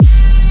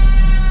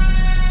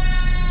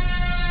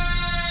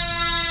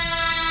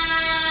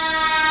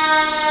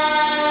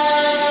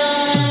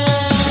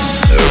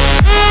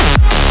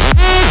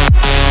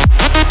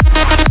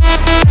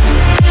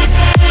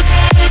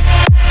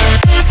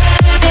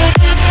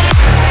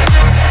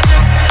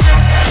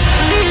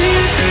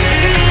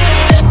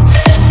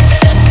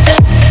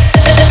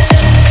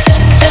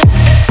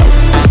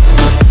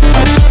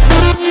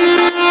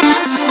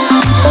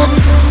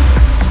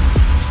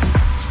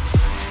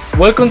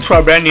Welcome to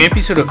our brand new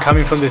episode of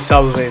Coming from the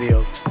South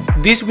Radio.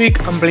 This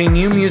week I'm playing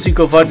new music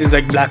of artists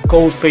like Black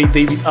Coldplay,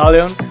 David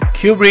Allen,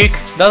 Kubrick,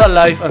 Dada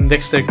Life and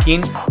Dexter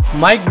King,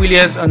 Mike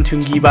Williams and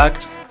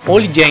Tungibak,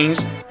 Ollie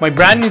James, my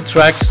brand new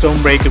track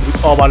Stonebreaker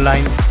with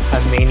Overline,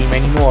 and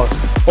many more.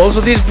 Also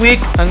this week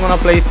I'm gonna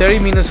play 30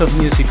 minutes of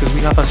music because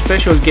we have a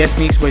special guest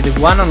mix by the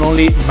one and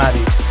only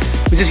Maddix,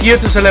 which is here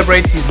to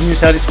celebrate his new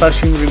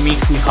Satisfaction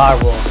remix with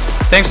Hardware.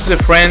 Thanks to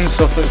the friends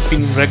of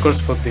Spinning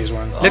Records for this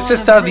one. Let's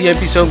start the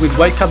episode with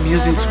White Cap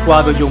Music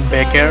Squad or John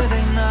Becker,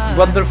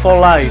 Wonderful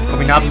Life,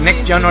 coming up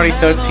next January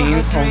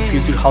 13th on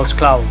Future House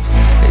Cloud.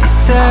 He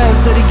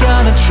says that he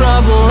got in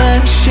trouble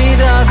and she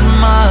doesn't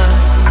mind.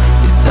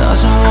 He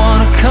doesn't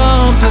want a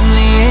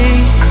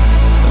company,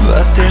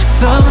 but there's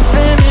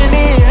something in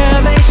the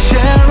air. They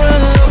share a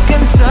look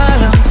in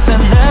silence and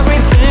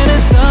everything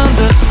is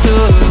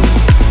understood.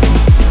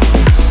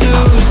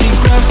 Susie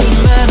grabs a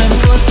man and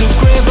puts a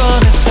grip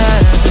on his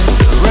head as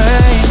the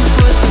rain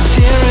puts a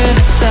tear in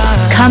his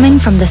eye. Coming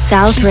from the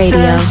South She Radio.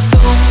 says,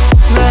 don't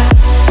let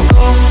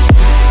go,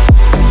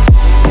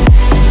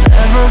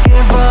 never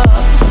give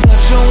up,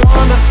 such a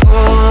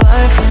wonderful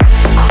life.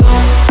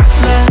 Don't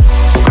let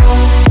go,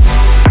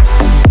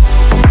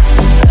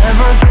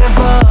 never give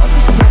up,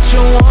 such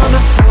a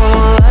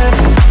wonderful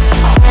life.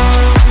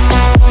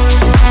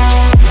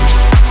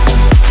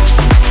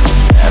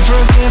 Never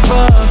give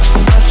up,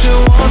 such a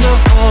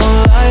wonderful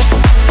life.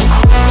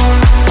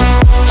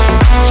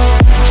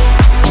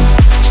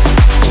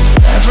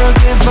 Never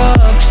give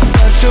up,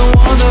 such a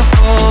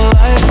wonderful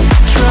life.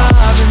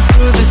 Driving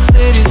through the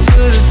city to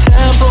the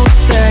temple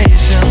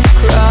station,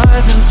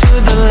 cries into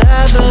the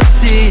leather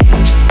seat.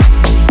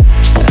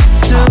 And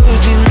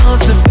Susie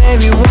knows the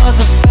baby was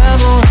a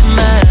family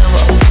man,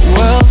 but the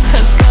world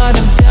has got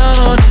him down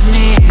on his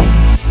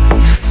knees.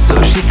 So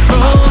she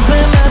throws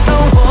him at the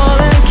wall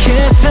and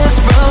kisses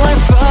burn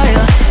like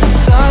fire. And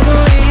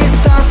suddenly he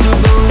starts to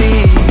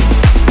believe.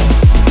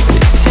 He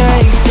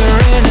takes her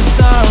in his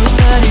arms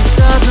and he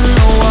doesn't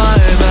know why,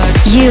 but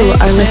You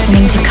are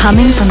listening to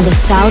Coming from the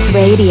South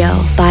Radio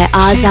by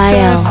she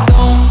Azael. says,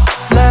 don't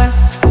let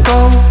go,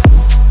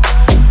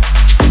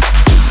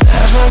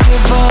 never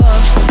give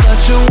up,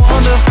 such a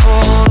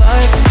wonderful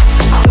life.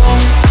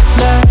 Don't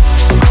let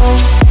go,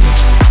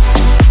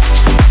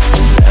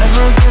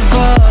 never give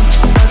up,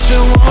 such a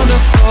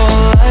wonderful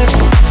life.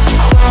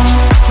 Don't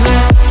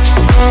let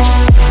go,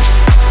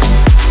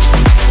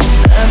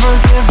 never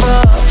give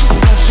up,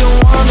 such a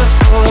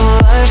wonderful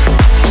life.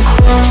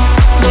 Don't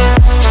let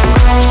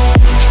go,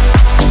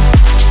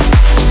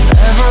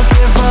 never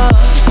give up,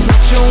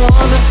 such a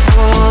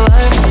wonderful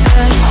life.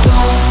 Says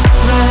don't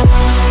let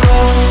go,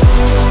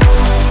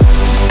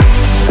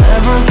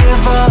 never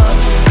give up.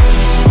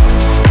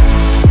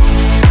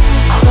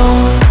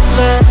 Don't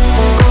let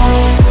go,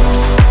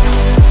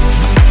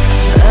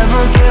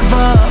 never give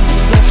up,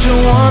 such a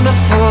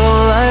wonderful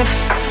life.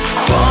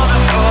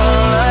 Wonderful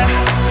life,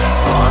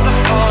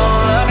 wonderful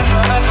life,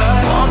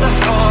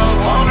 wonderful,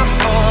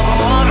 wonderful,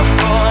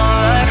 wonderful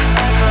life.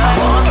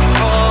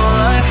 Wonderful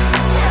life,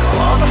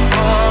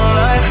 wonderful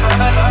life,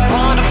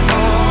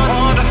 wonderful,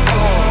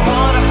 wonderful,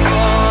 wonderful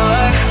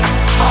life.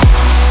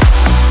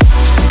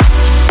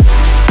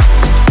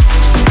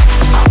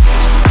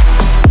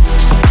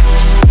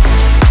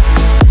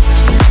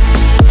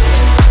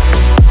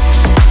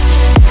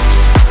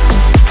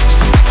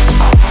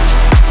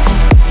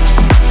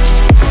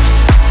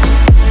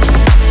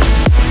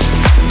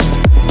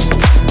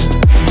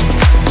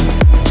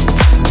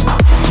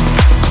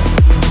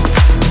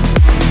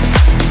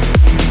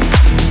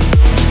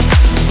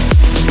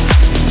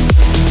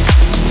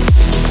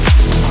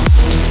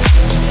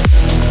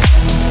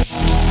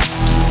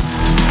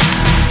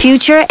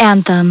 Future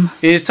Anthem.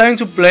 It is time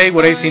to play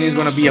what I think is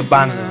gonna be a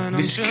banger.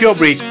 This is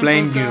Kubrick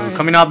playing You,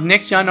 coming up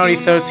next January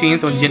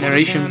 13th on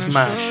Generation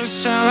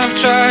Smash. I've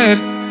tried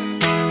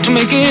to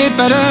make it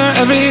better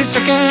every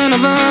second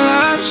of our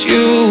lives.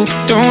 You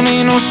don't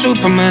need no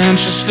Superman,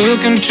 just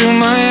look into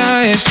my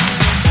eyes.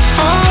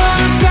 All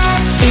I got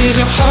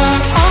is a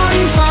heart on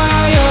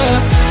fire,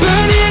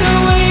 burning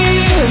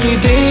away every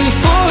day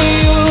for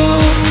you.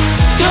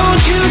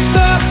 Don't you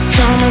stop,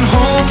 come and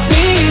hold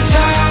me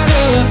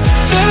tighter.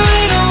 There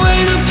ain't no way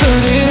to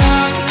put it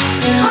out.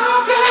 I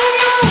blame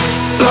you.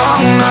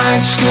 Long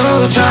nights,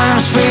 good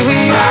times,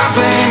 baby, I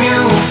blame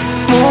you.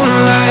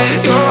 Moonlight,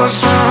 your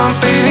smile,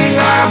 baby,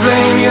 I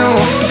blame you.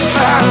 If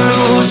I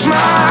lose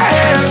my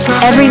head, it's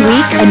nothing Every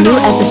week, I a can new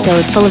do.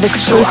 episode full of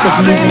exclusive So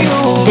I blame music.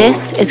 you. This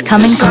is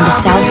Coming from the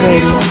South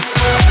Radio.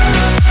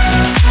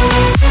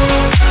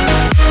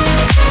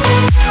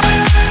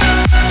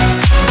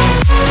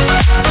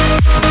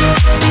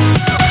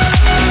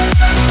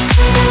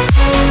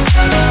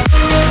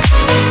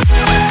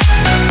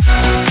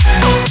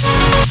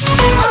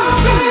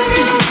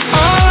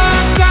 All I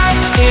got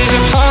is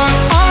a heart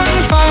on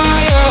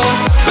fire,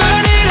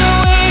 burning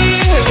away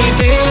every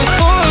day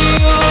for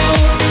you.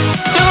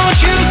 Don't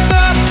you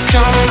stop,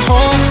 come and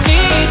hold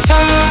me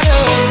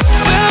tighter.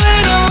 There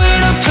ain't no way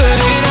to put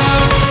it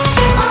out.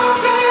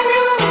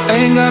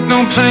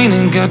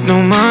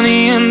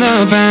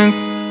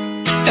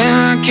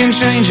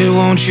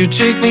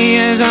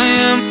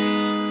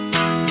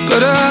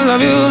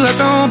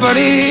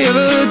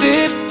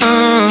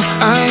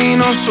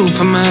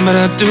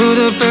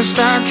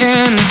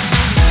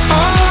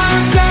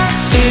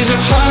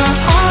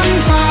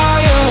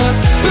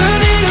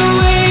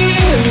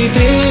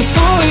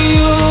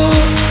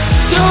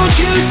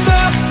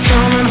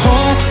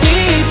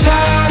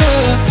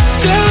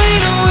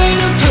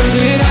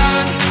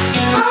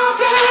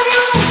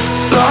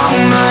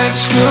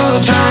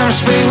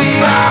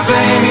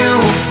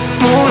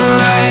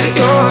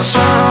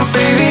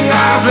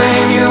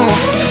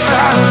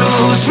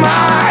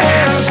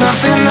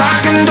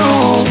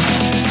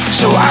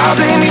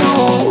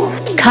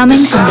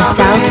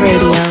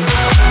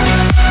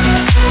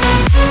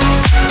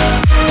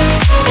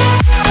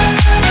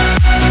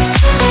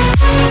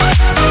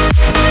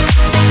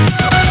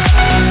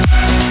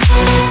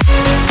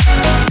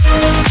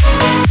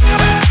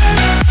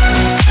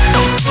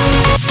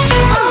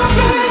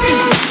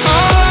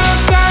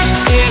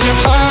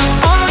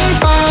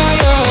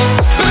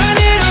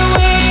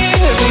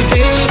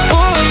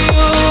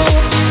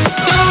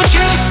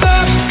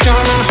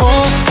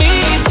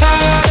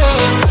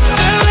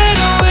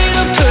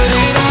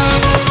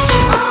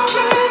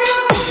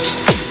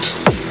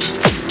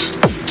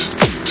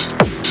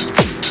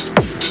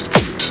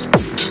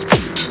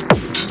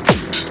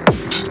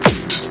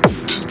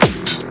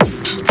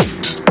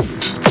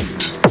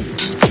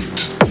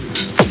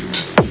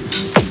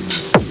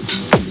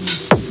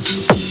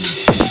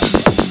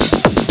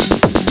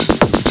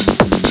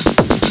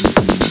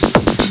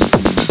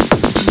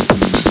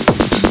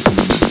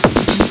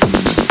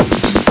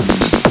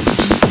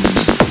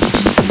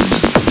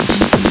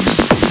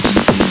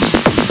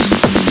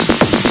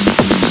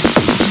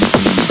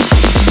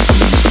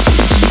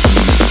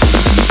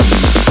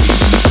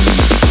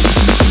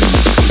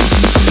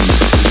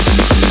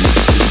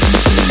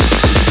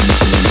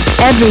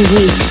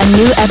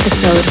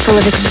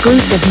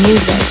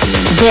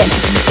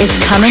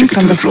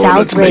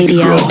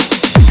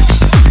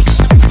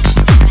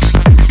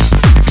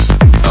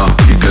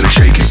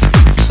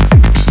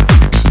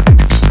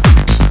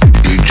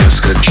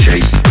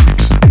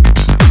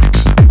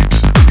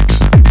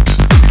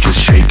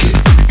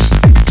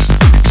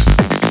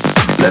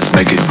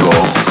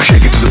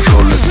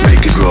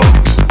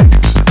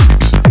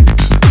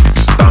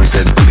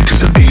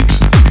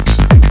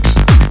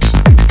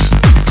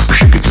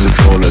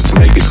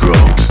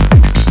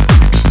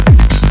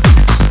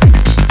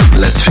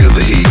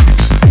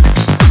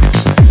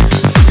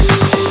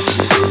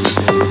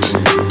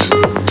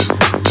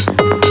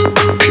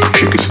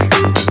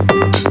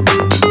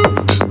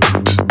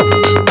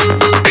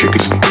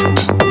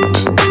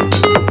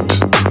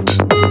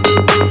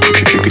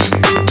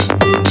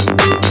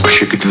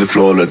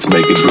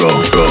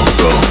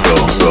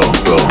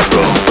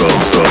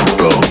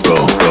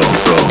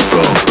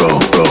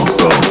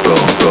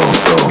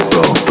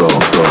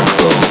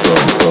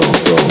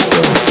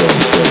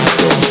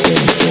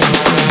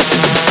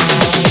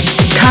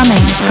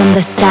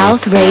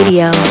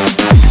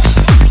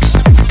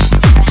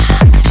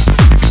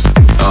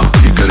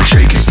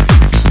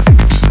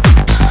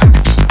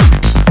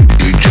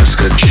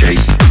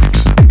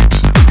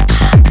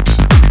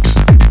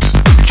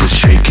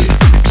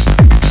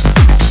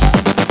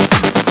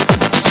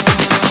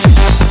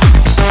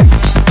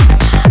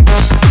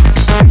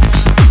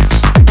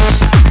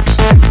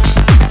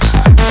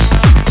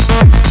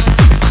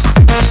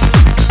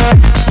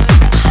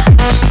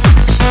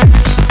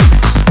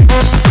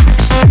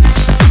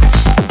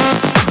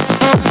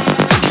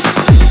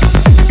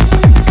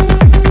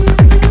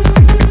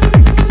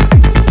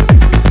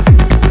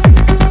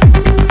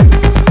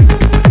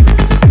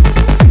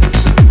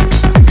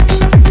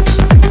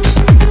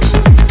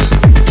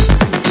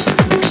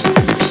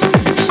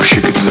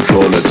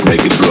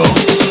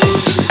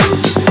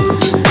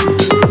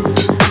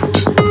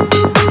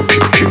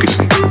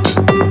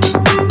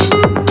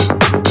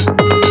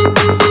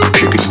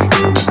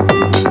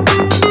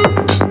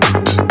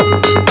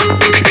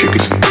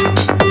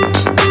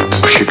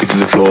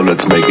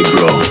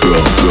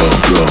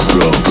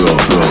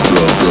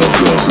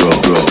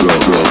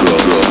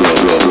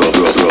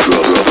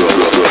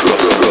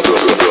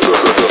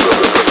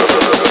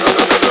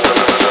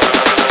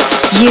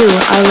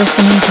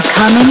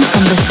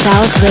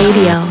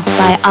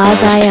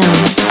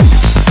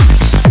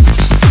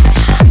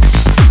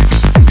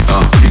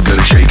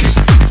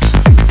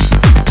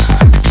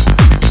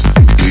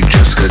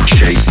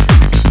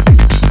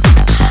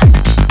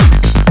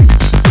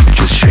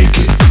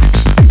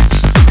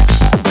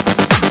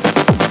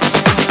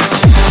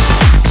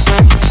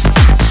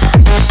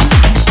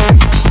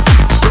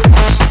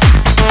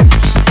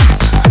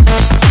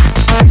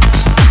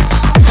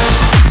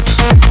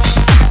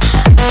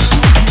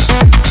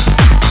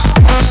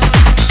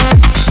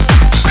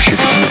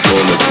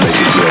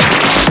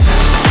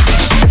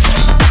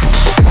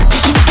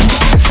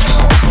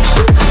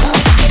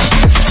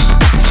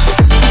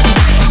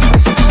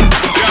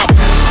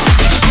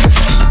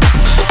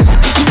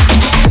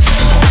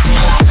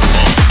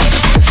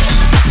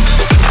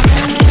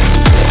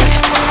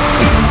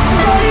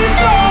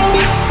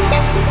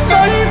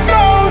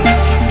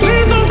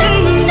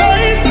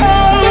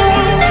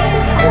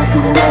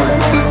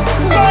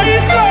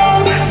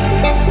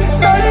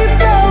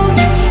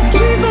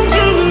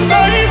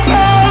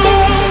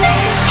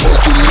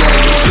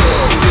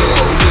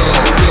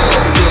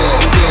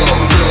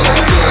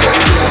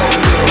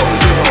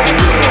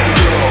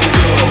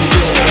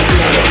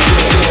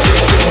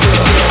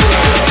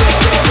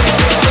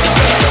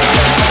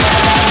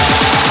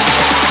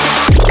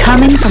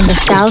 coming from the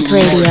South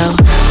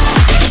Radio.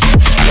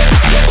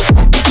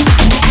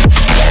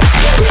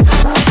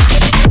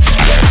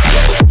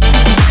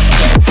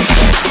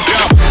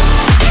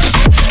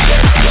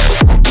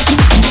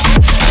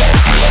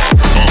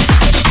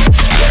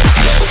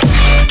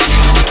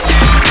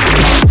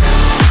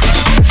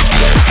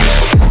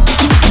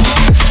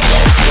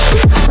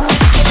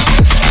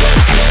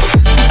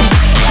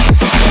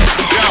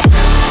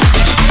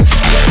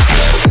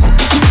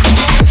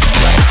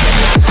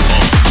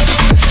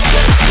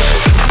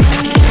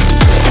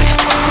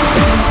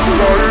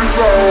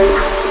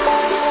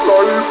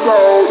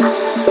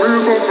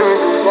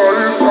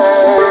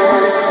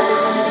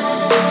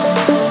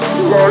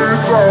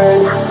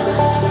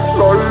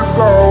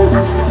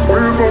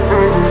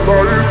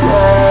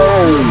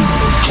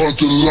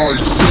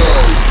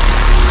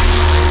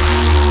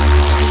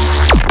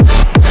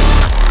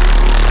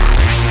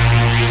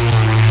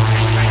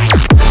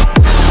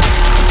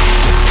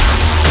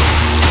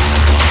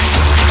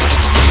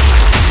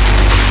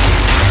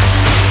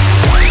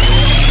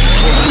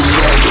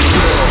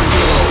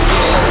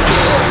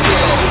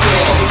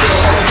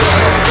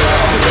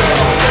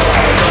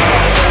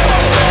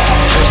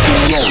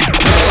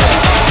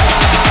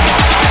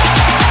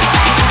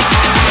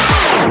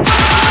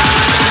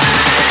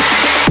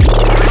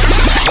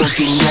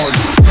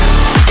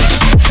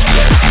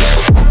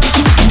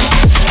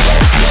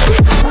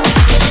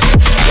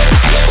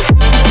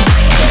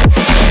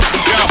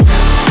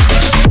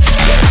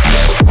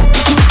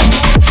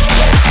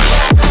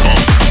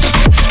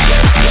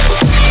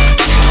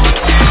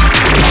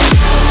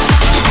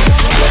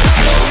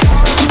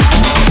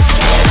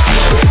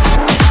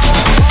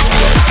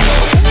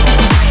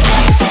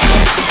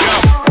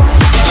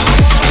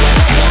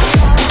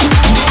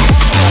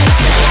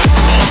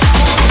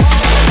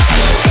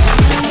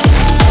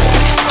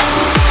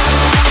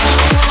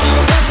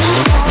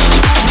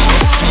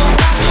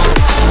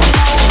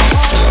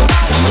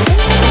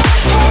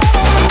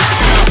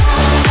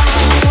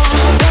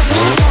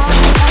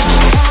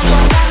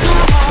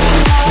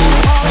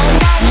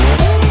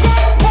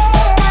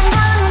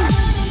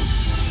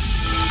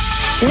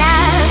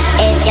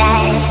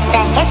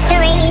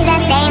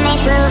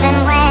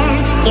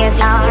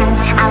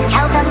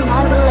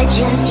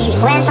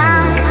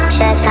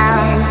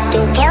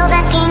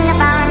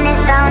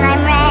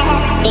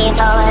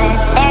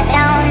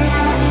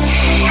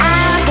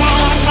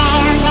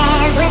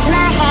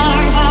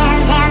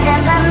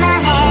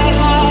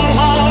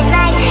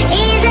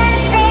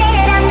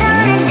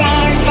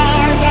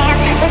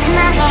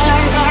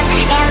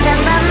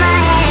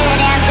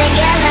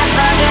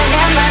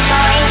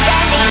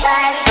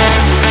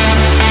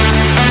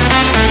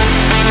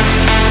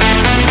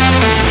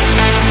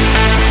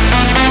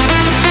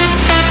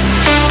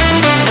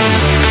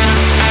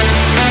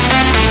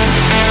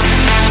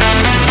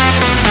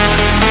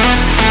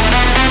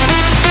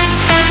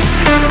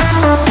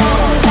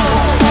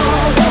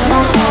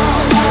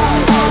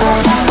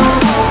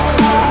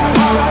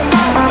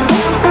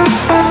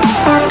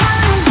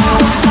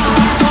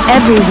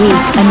 Every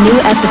week, a new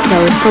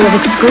episode full of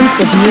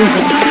exclusive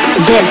music.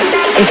 This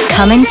is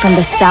Coming from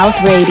the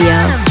South Radio.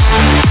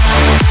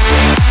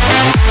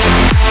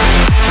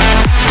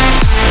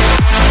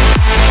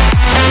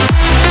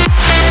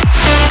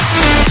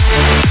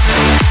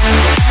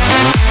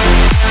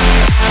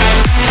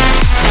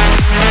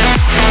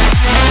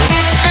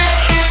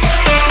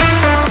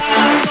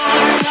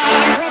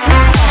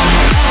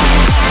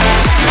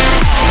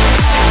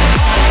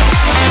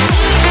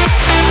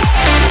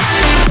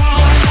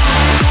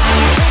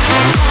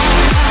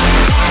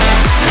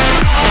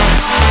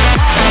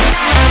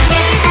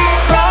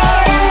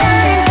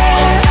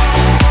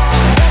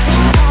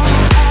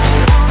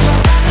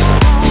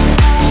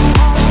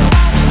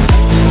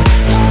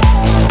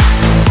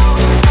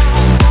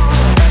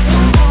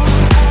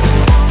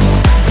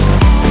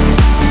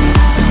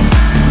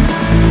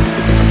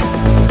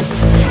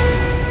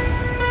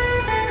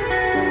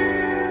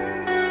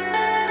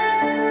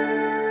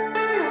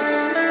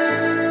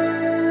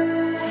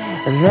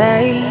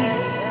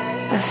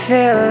 I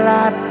feel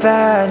like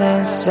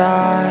burdens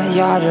are,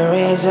 you're the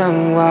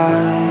reason why.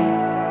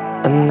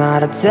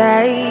 Another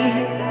day,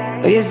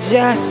 you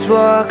just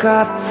woke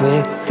up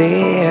with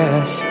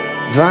tears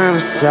by my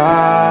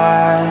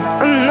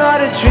side.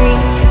 Another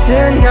dream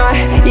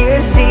tonight,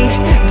 you see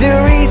the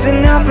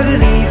reason I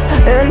believe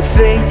in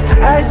fate.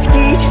 I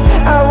skied,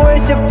 I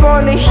was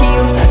upon a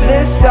hill.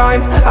 This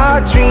time I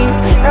dream,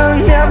 I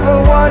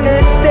never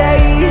wanna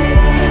stay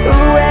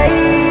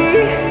away.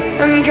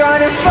 I'm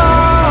gonna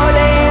fall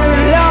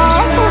in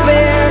love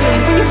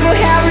and be for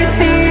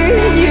everything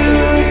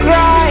you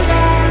cry.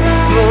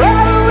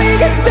 Forever we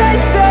can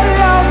taste the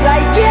love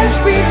like years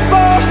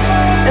before.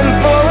 And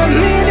for a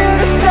minute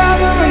of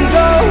summer and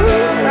gold,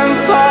 I'm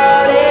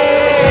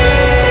falling,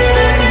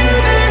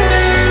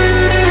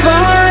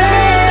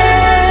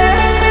 falling,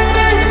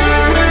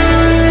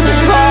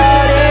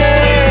 falling.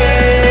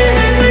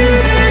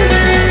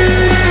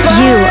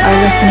 You are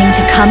listening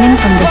to Coming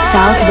from the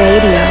South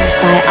Radio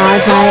by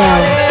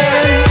Azael.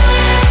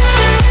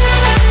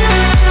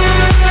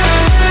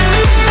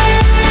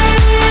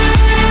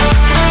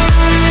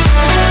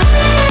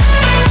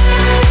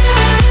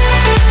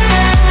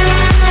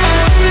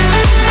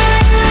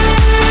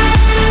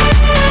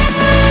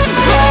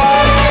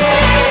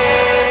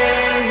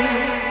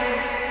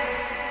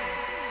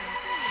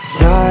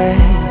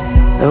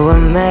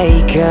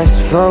 make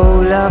us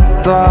fall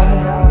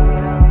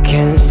apart?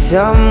 Can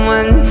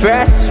someone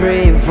press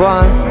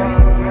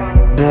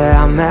rewind? But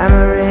our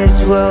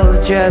memories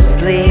will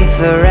just leave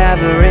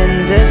forever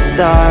in the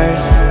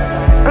stars.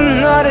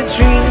 Another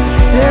dream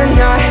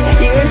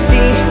tonight, you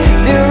see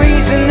the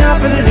reason I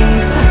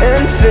believe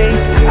in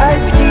fate. I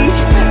skied,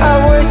 I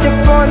was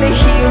upon a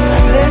hill.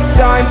 This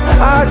time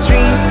I'll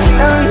dream,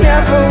 I'll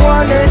never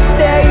wanna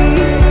stay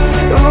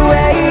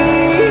away.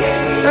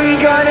 I'm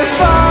gonna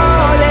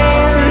fall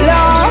in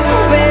love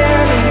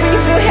and we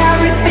feel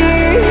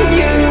everything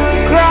you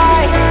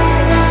cry.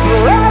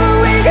 Forever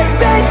we can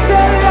taste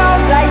the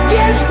love like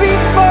years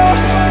before.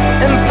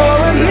 And for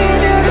a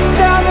minute of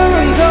summer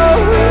and go,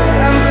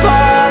 I'm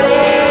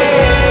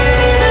falling,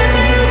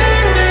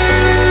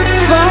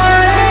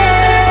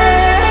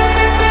 falling,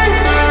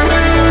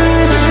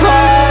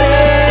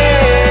 falling,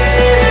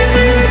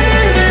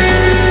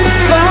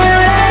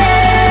 falling,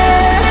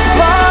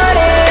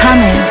 falling.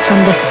 Coming from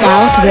the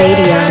South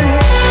Radio.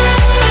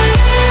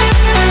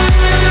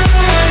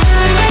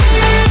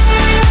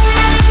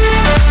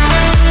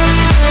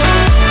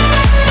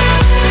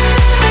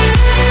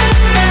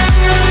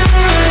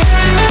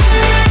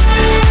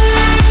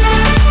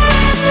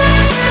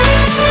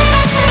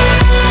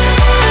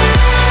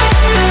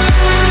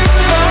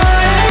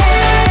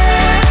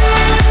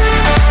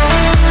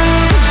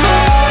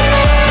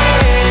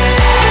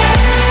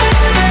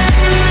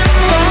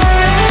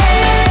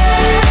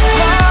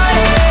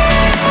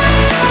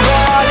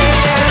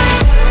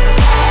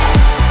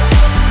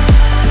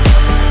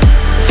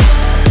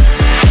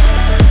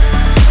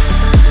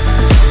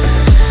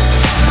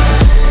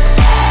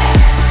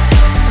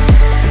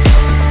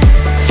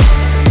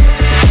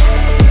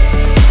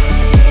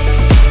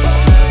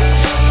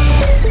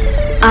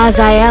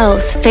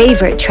 Azael's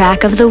favorite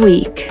track of the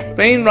week.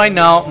 Playing right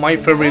now my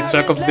favorite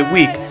track of the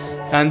week,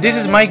 and this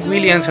is Mike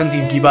Williams and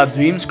Tim Giba,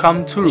 Dreams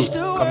Come True,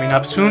 coming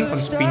up soon on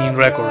Spinning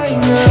Records.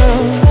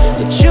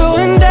 But you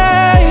and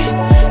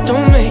I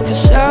don't make a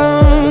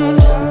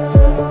sound.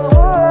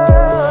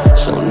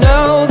 So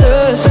now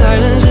the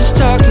silence is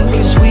talking,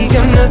 cause we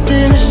got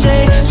nothing to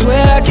say.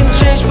 Swear I can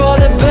change for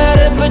the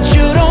better, but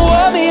you don't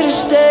want me to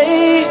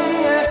stay.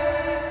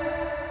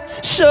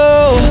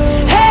 So,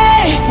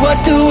 hey, what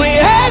do we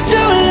have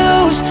to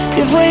lose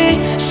if we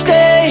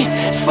stay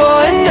for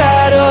a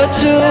night or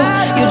two?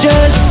 You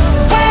just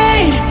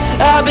wait,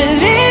 I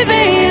believe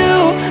in you.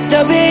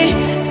 There'll be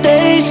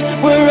days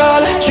where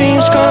all our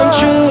dreams come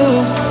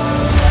true.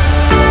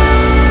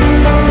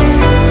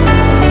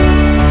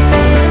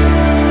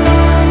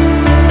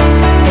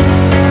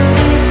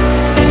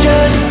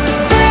 Just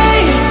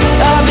wait,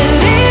 I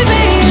believe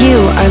in you. You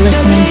are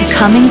listening to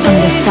Coming from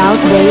the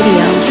South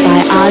Radio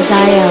by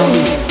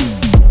Azael.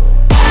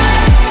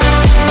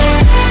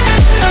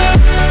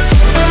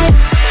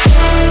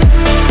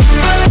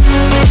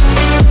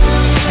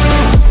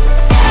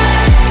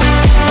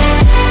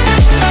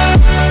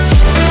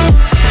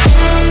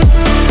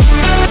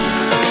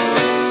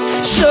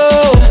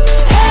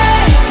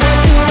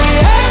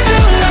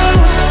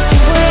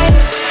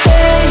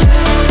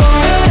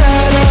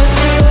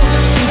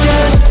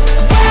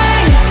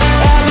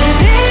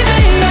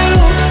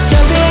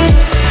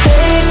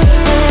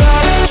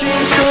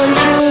 Come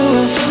true.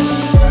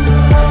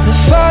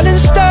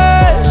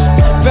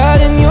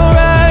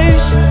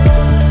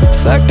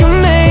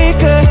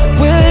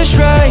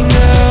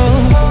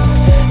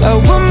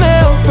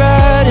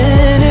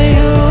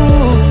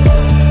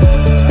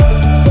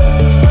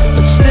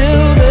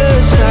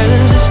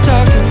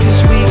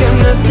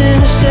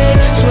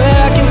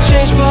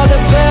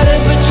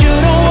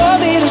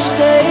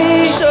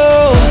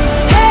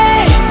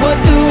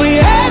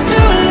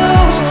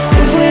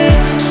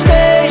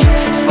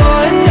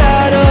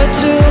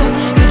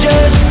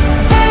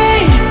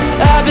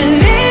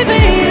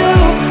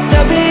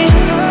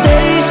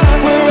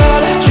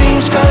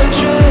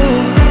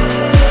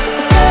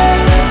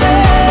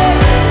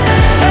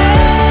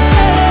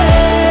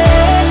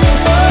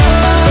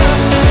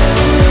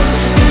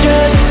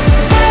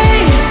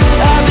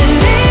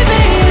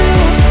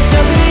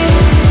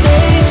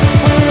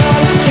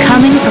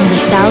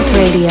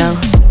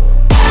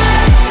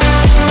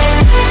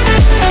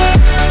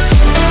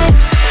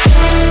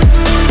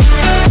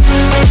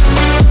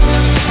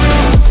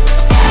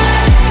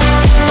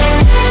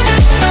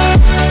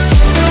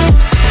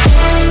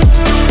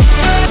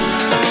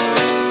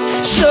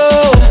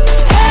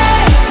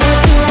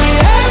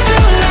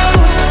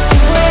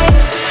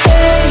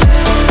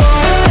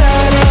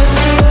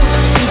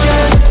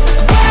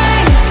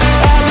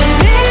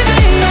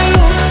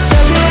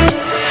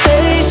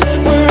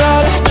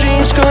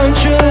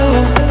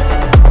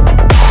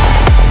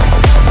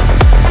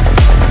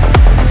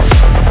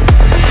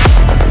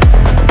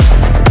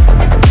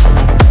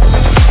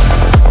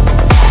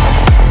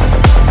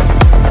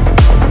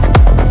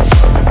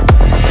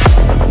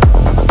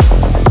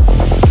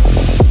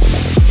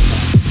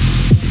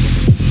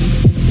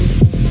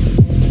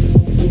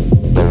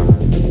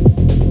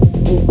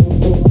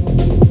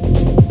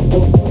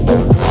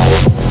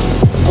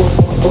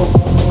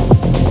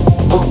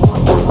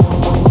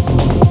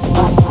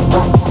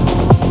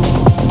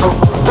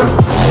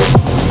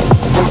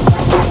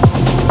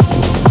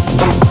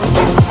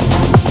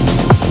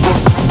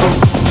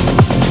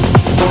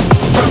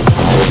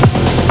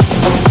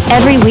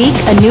 Every week,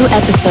 a new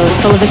episode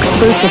full of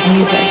exclusive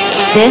music.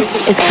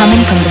 This is Coming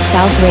from the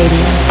South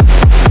Radio.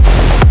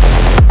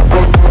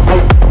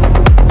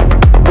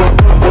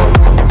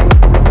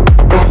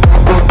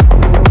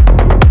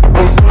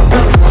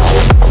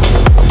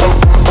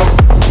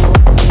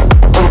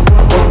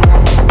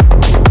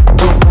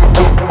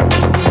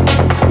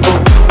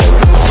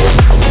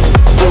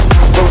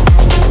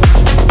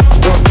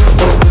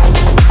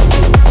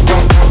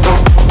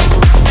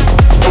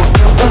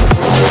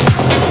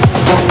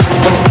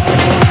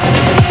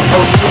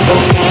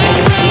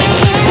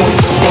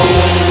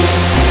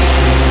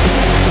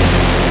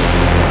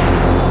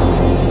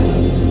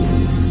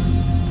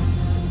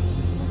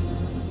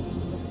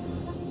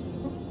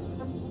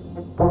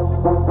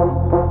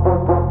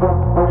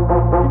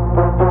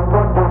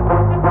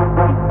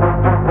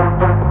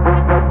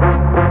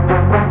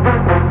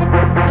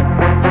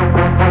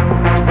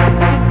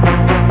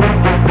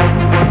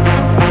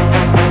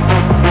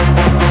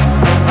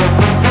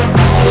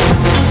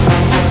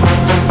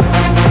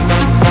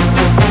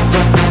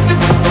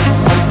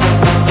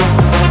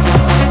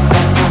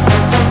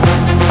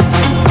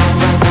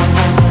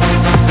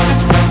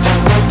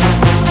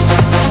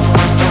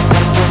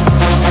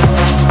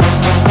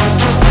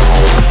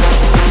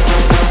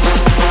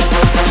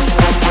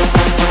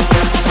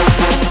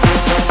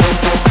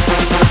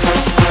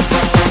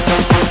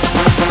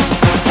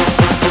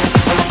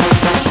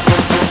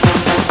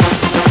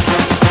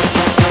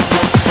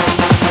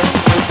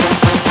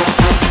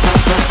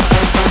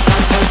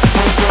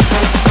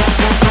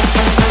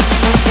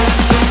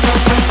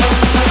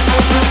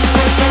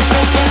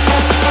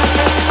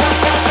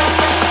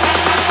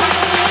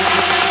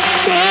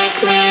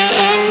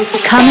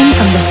 Coming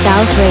from the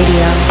South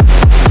Radio.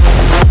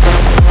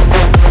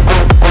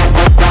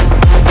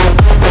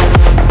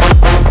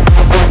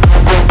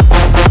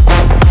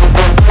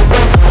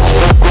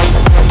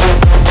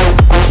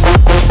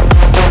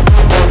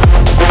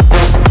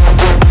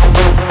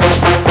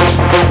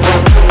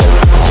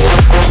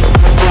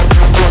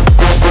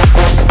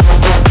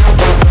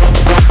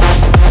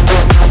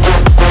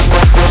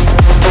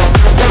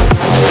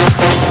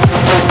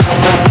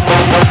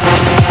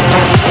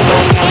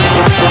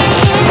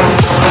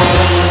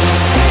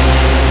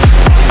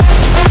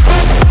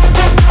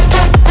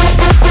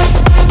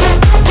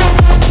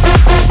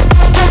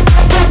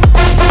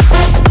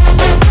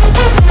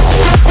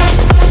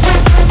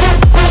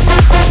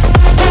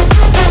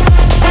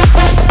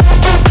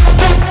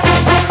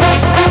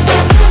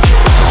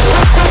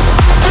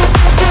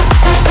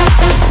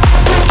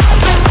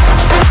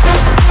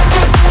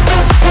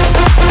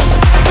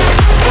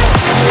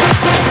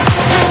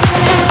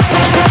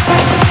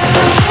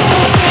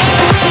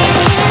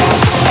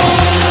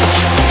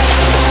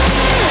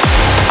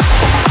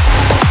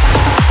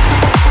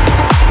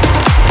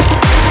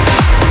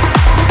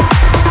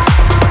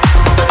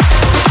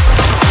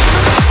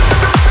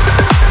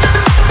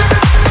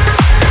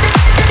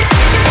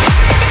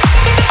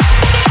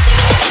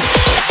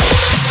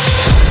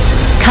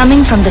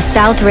 Coming from the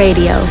South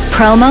Radio,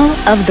 promo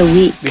of the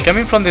week. The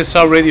Coming from the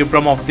South Radio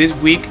promo of this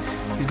week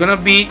is gonna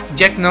be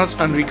Jack Nuts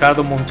and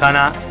Ricardo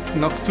Montana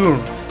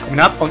Nocturne, coming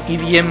up on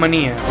EDM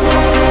Mania.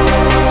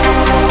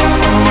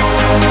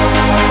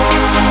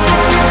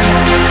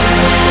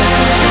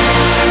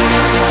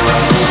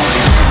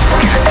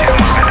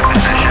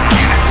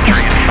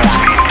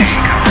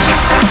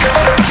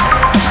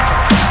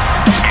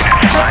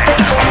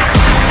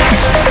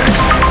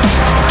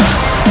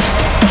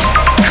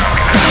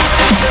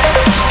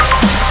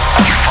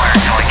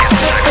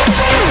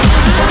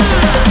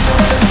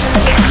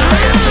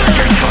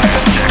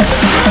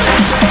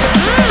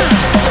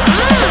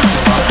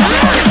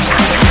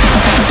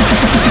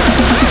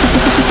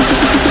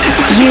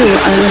 You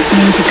are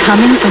listening to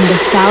Coming from the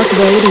South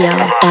Radio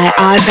by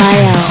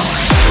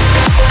Azael.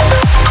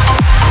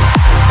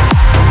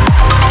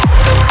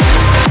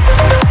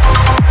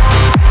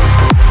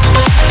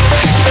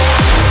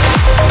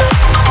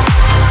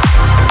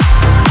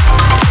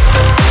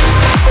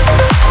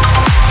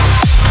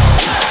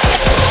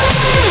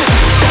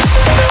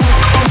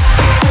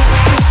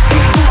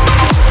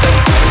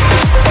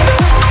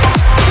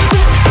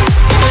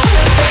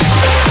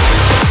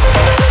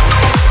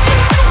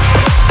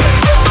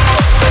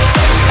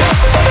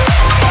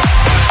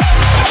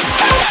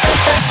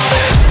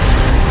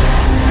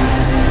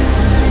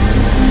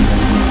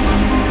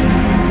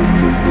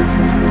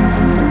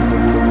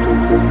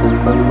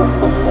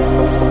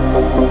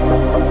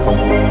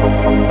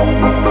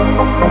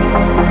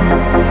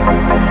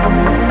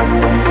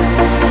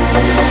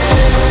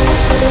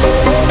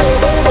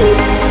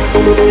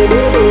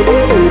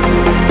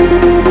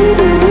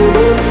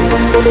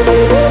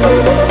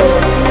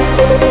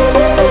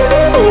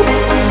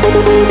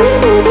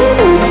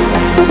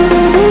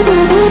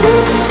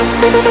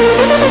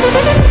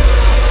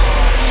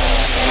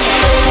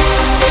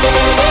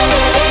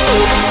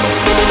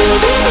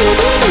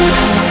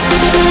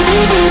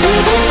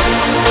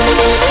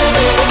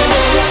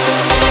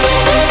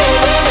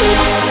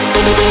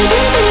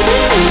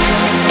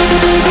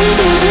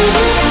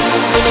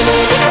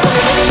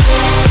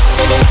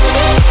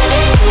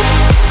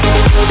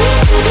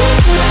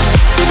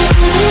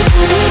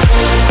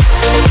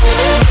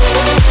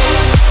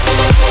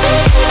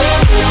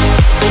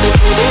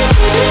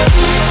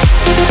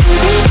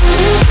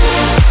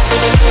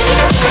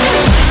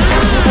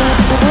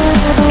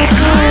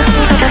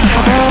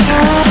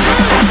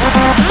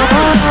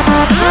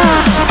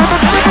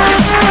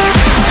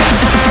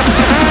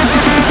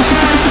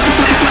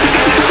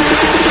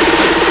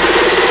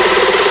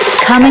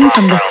 coming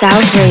from the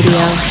South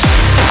Radio.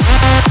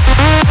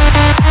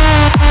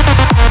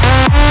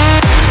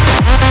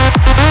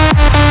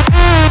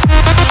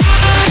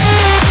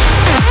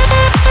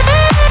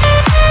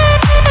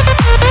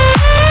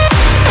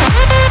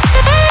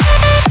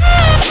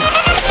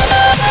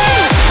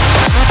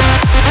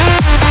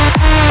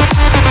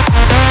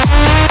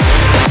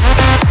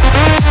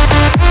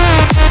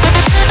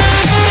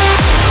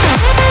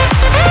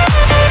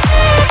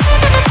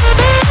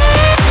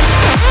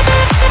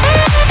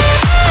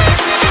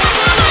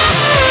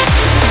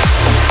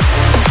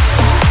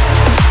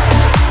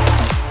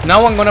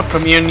 Now I'm gonna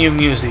premiere new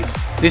music.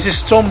 This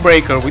is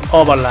Stonebreaker with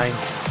Overline.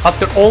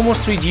 After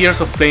almost 3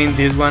 years of playing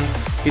this one,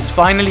 it's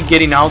finally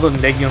getting out on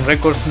Legion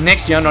Records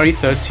next January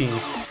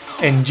 13th.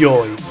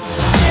 Enjoy!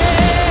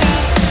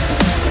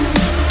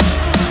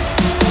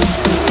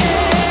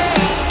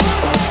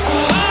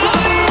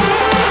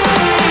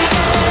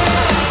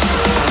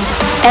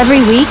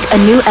 Every week, a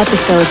new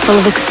episode full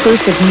of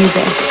exclusive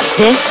music.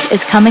 This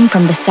is coming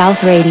from the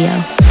South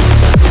Radio.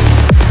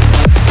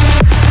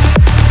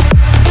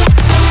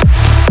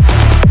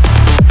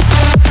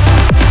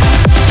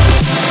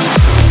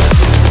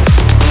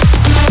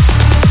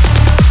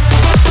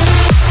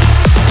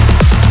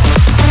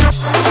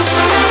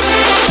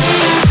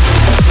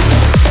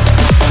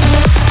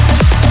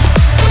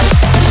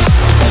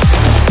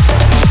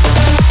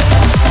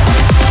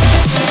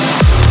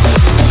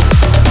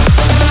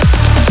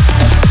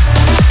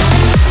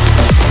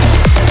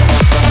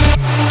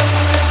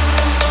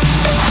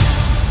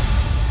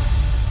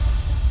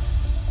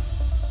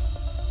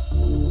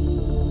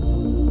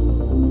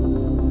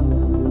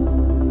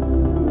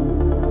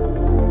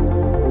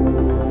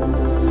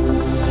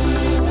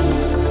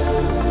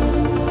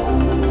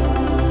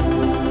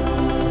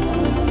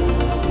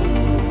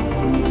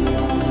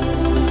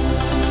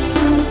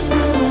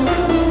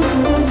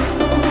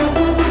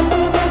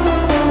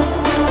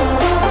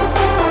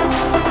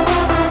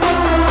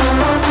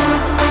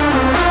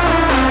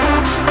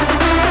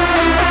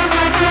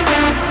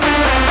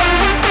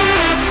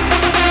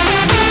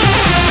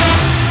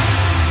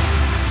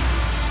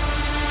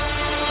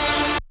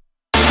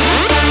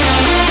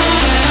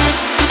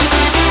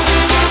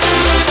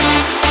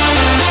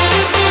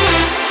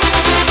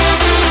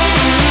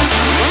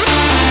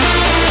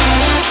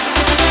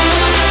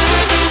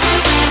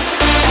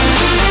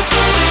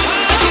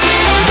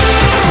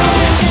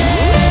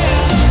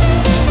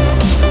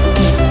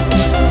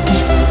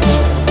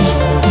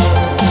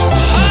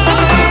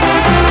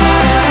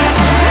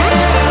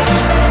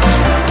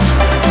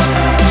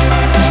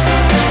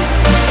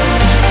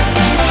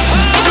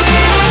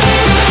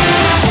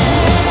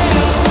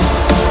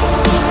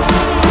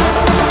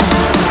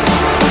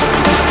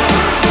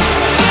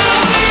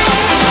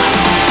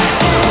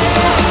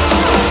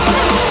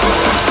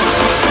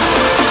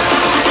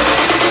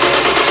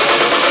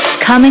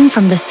 Coming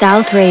from the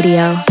South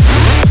Radio.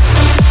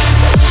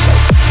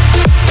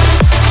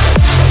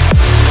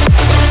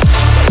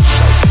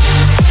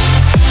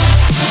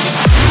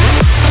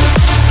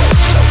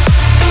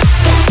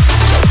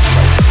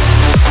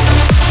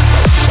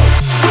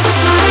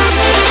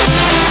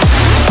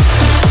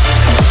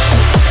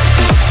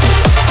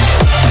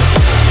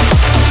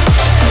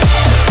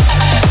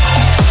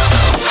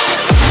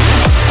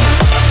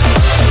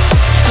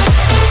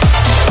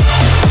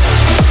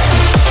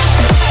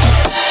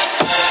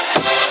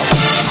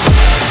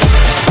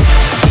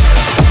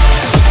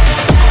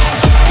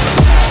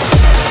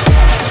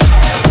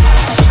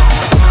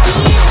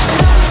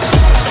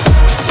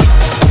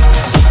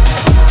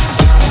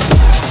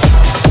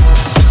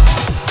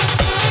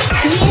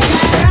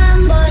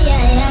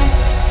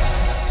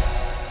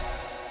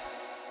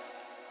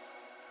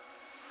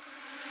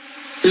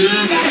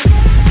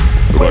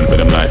 Run for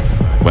them life.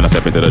 When I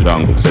step into the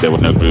jungle, say there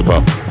was no group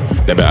up.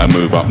 They better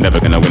move up, never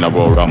gonna win a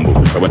Royal Rumble.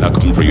 But when I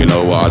come through, you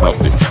know what I love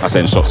to. I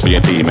send shots for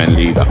your team and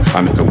leader.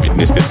 I make a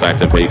witness decide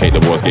to vacate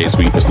the walls, getting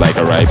sweet just like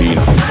a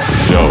Ribena.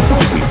 Yo,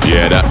 listen, you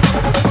hear that?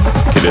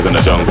 Killers in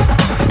the jungle.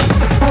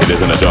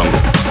 Killers in the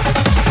jungle.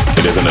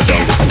 Killers in the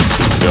jungle.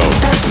 Yo,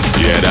 listen,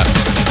 you hear that?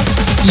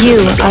 You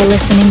are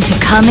listening to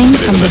Coming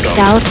from the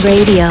South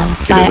Radio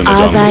by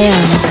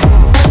Azayan.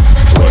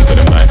 Run for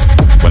them life.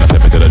 When I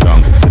step into the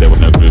jungle, say there was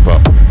no group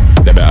up.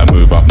 They better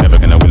move up, never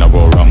gonna win a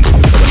Royal Rumble.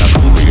 But when I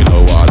come through, you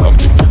know what I love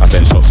to. I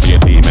send shots for your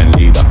team and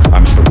leader. I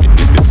make a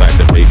witness decide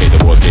to vacate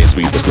the walls, getting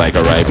sweet just like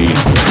a Ribena.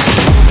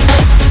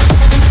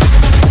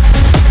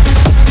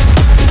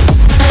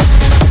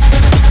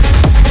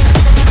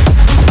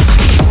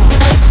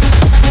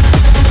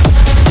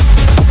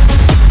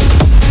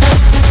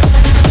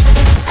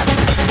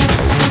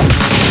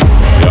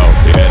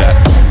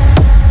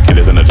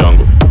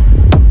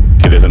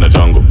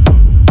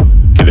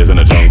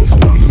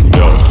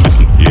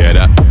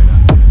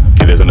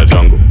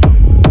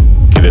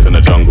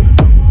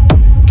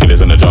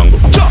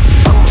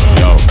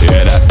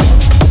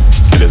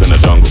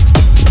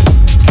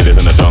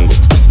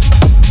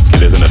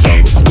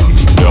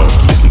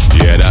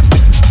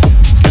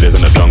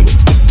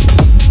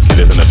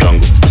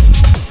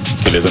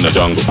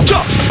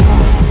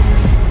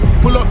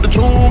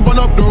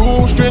 the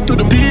room, straight to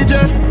the DJ.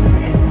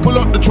 Pull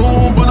up the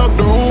tune, burn up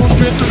the room,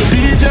 straight to the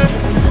DJ.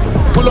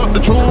 Pull up the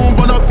tune,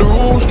 burn up the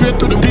room, straight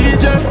to the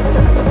DJ.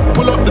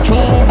 Pull up the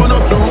tune, burn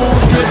up the room,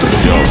 straight to the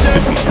DJ. Yo,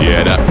 listen, you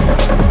hear that?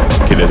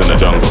 Killers in the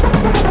jungle.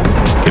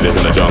 Killers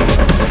in the jungle.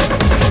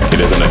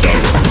 Killers in the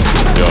jungle.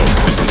 Yo,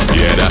 listen,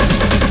 you hear that?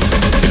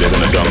 Killers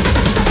in the jungle.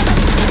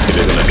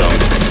 Killers in the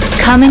jungle.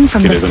 Coming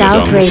from Killers the in the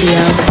South jungle.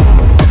 Radio.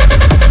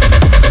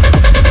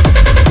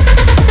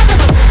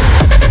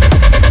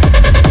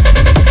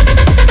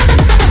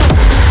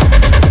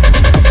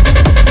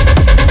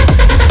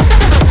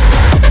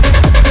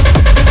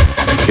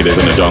 Killers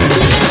in the jungle.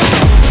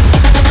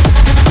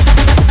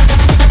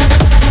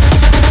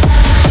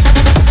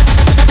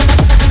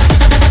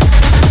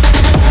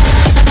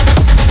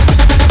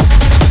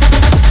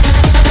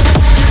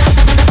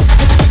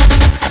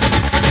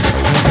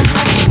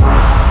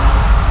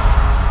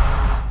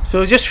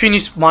 So I just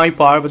finished my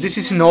part, but this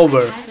isn't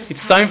over.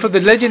 It's time for the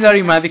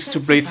legendary Maddix to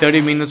play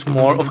 30 minutes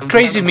more of a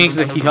crazy mix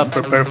that he had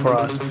prepared for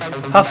us.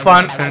 Have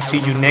fun and see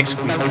you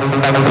next week.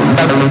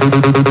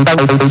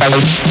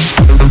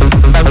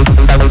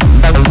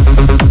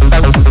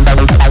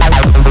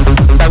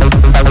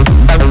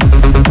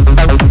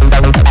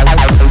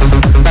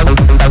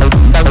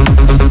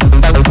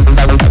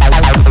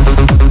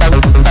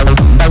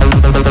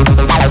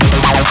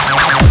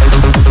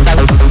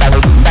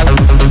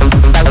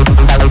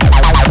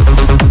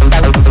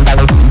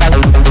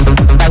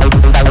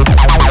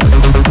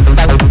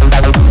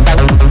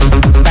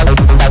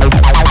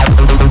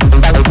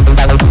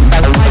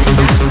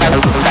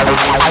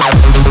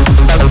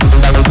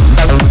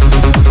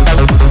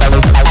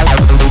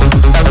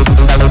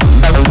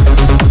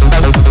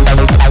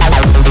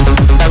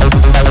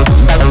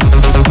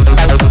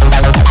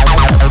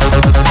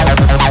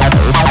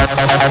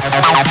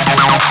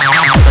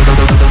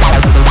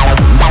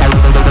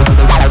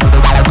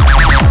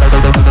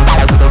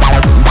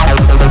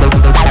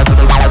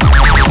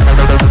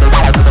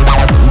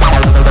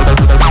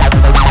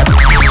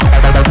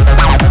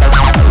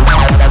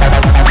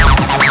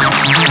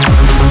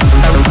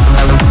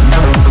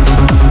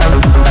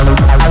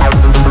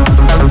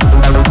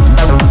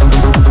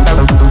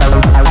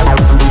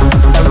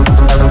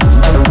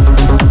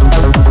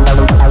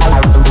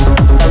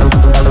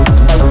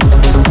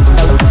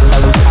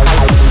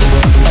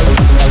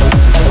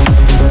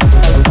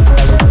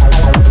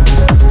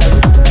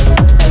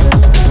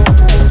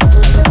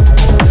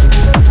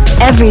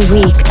 Every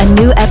week, a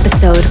new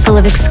episode full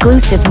of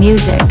exclusive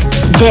music.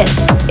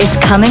 This is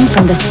Coming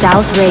from the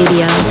South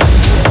Radio.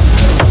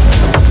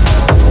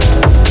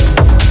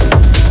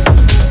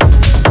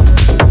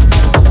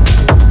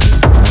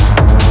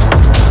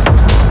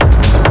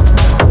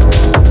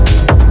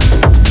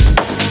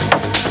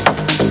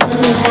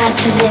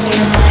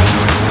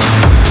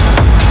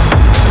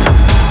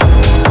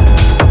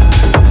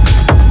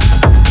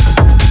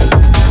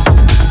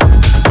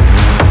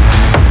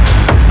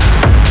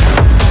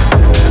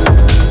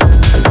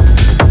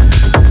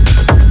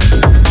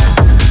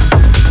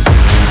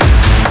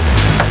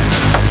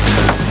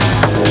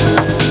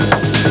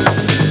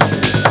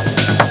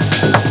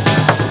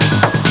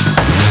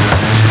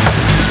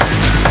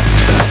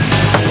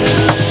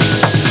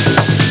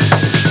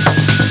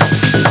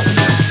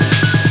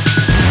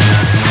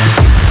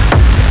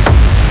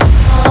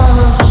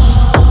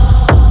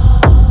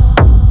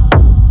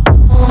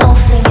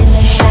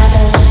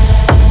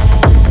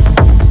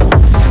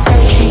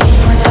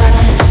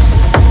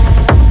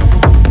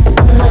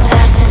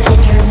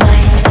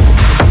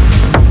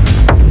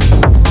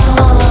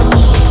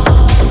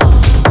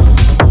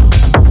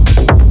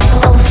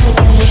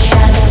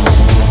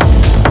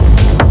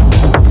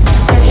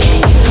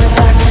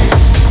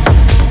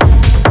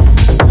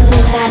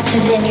 Faster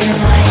than your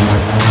mind.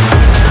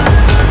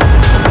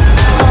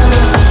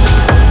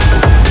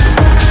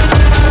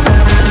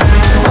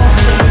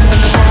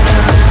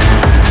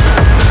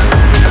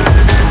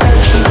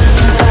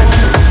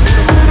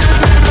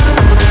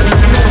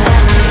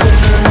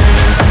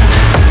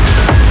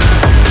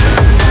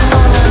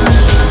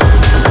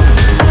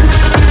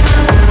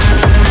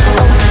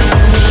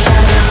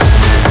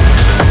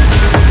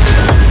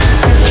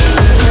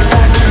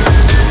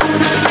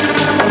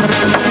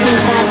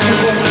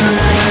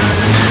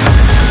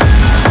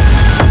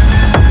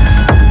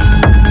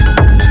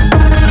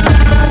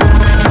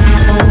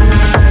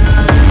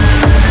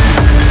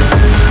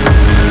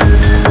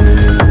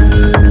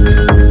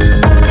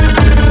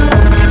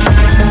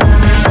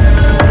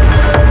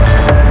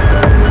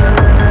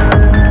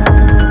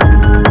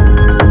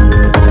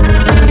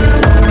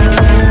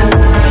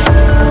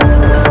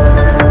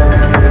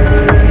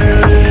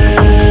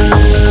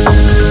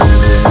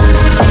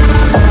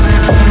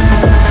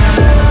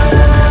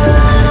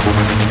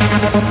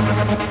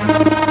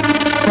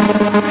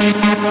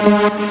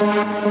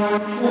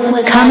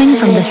 Coming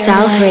from the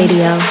South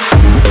Radio.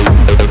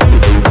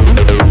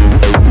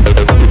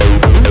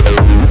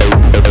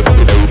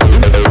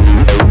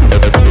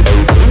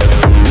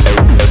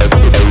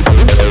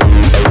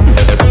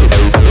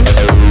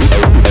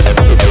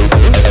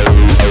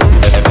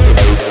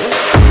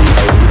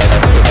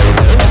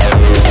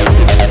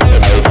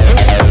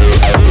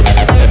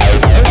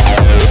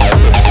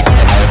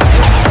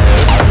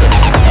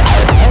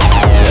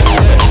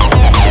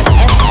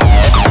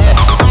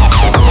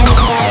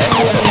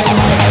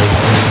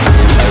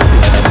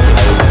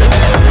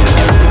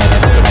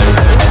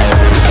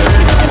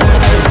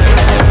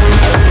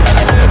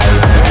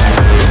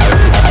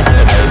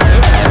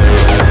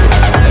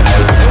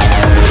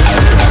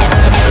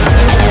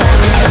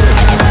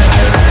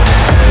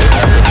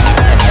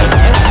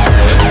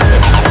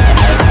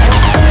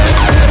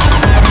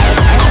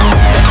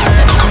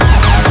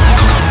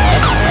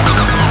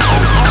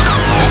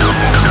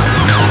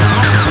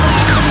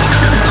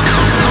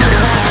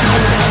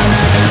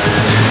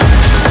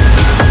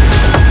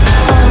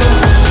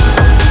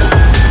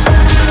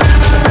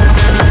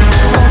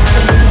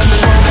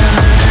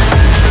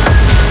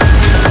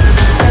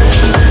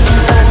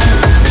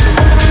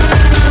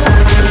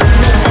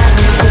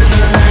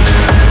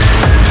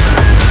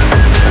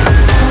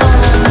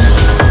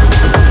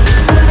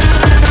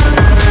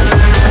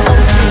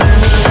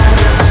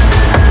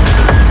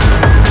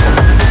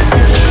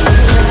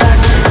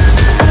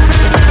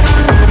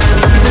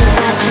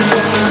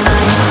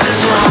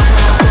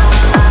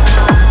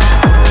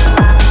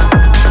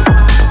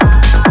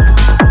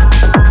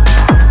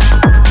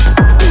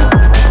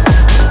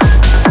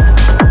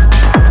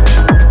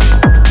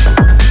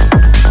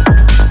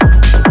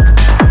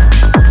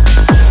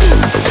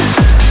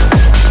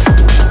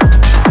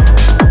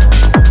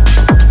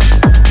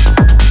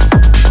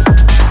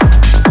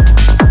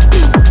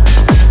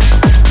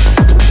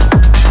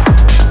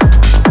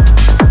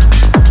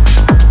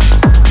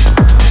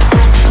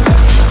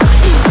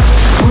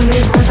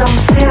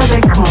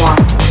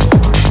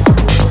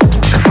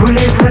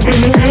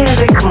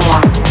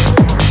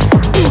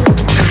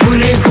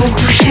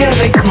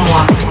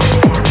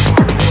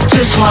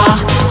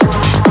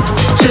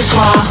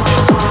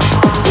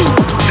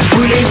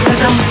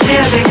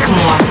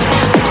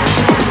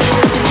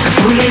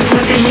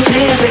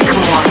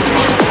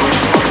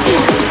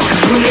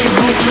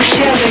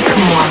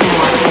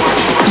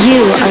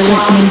 You are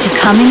listening to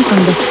Coming from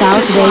the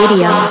South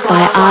Radio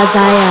by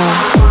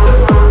Azael.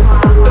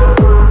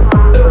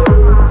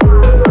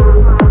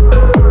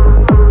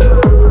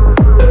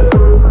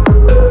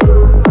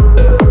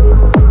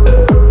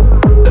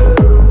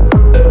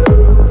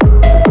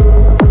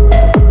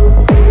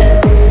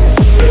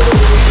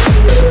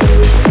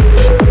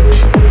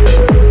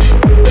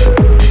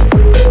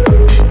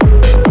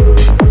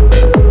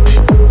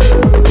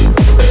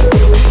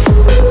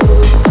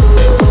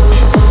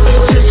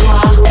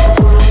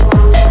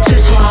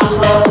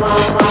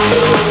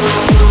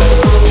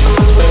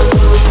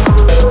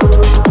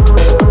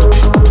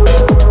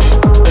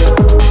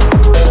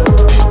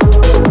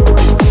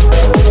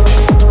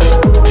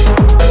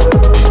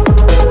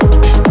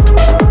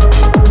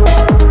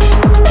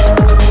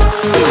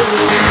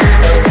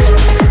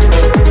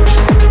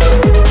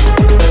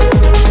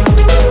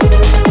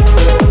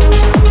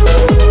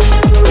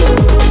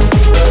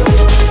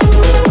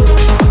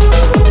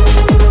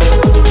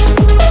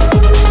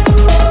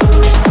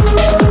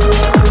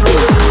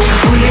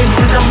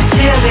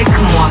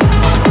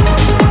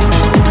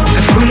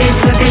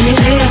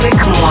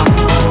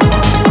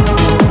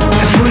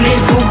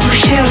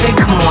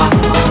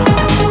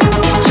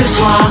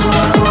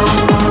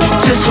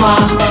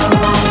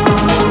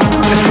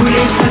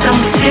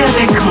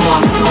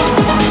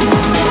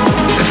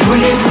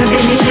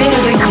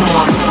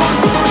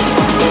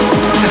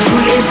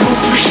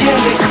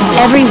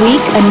 Every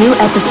week, a new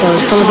episode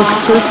full of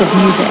exclusive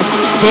music.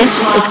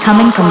 This is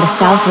Coming from the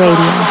South Radio.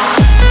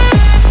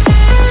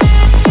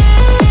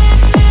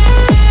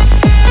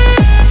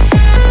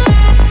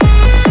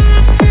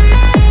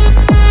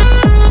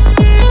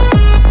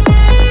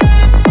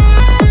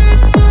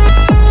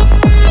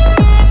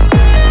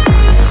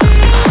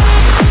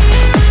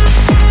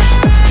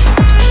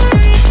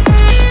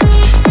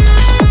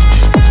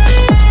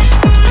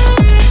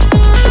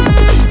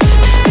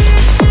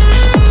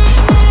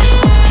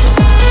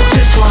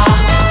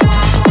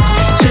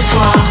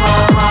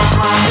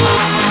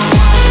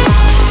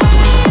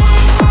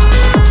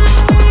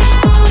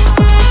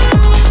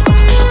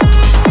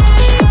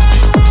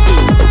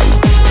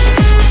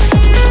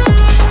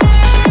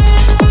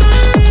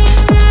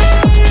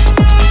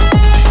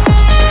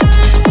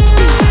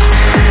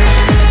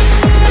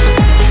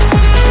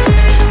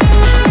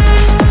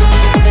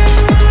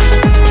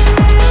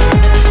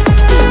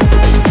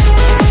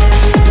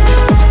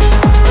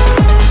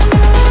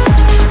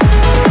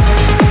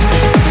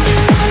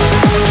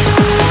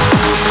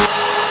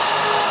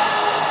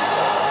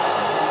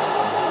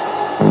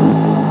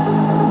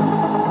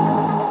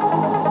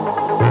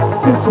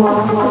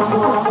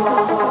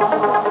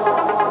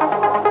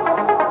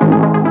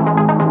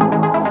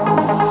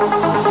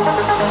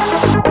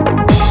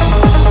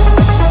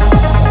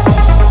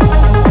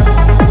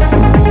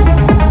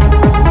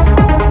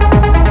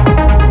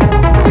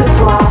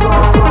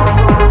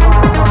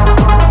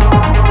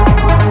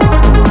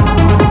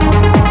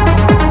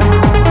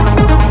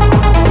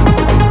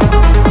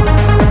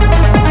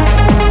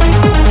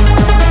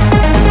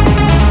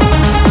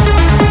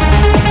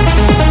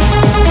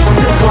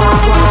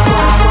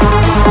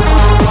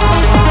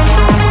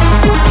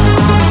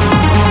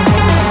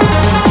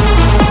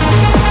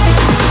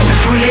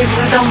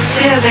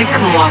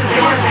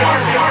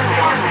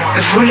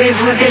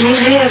 Voulez-vous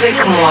délirer avec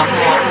moi?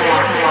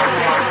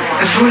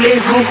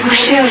 Voulez-vous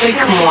coucher avec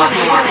moi?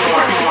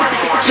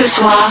 Ce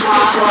soir,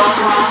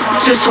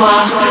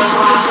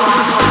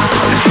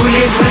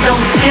 voulez-vous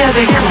danser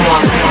avec moi?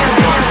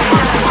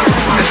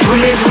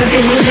 Voulez-vous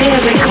délirer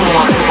avec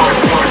moi?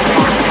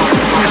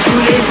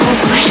 Voulez-vous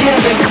coucher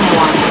avec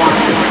moi?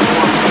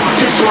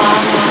 Ce soir.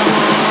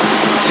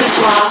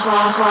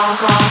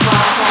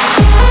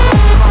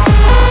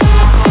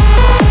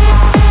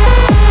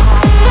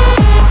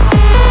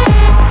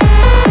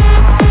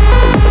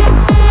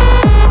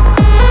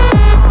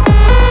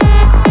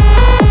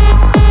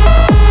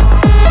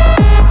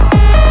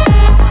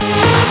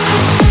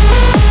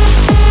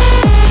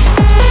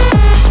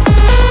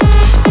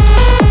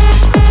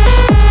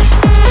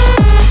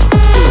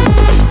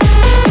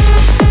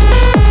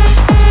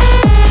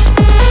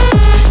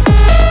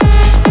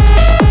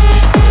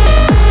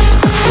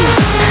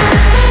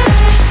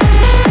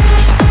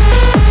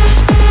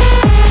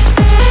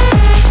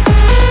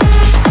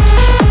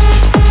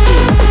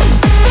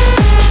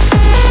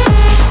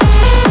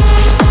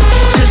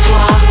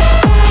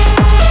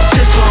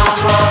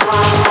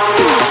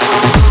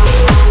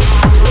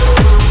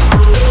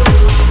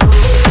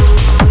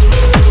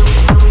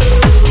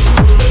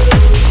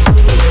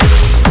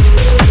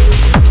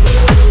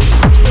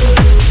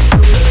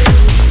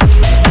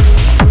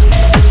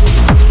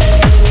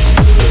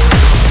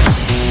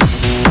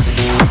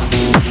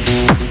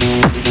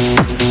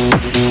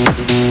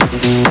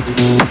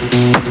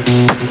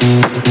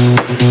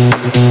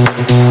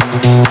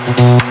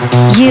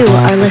 You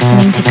are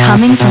listening to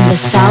Coming from the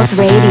South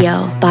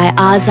Radio by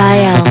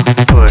Azael.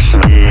 Push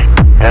me,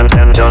 and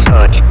then just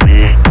touch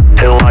me,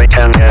 till I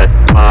can get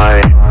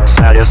my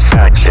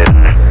satisfaction.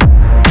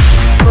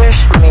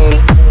 Push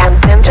me, and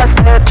then just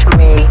touch me.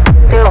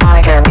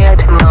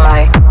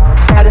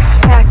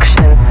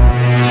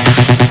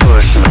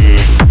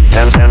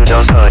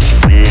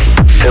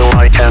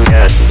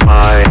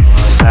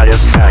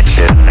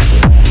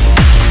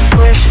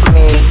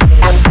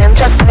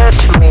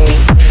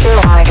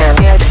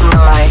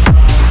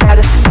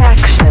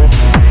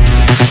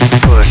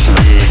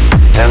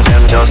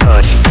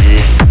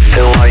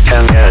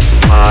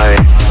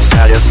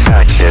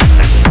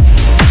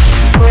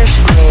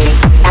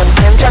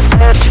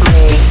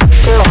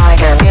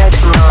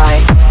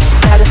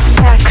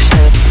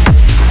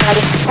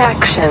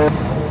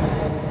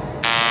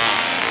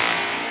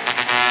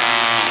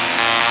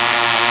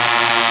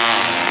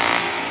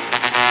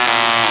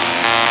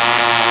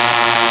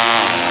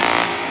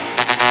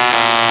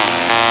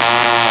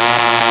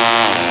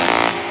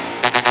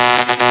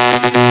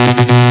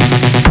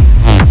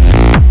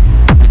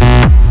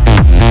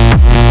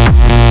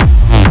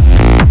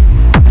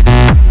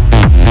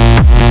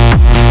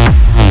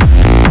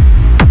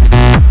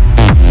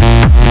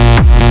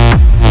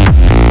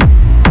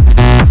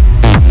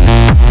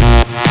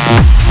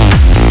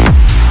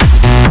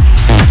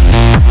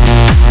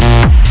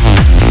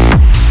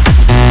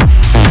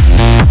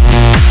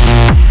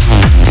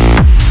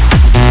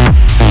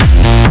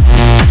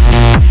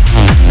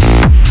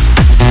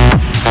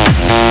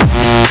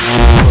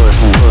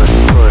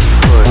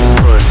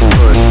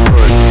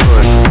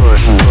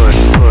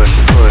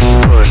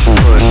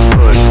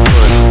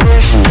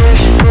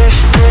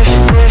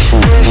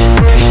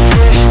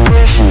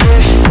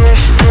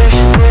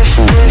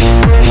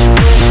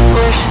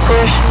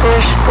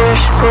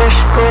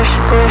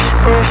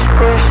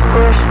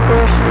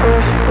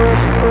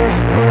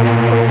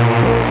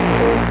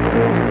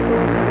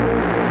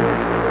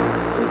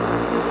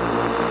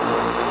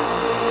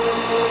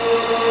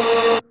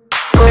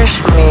 Push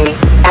me,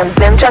 and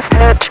then just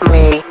hurt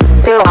me,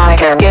 till I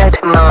can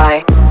get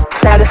my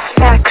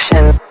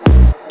satisfaction.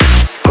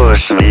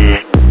 Push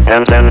me,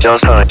 and then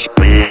just touch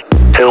me,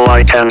 till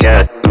I can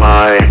get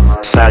my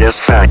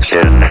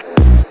satisfaction.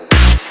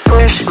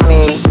 Push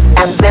me,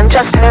 and then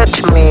just hurt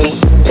me,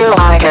 till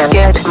I can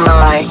get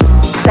my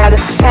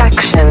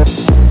satisfaction.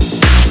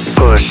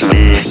 Push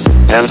me,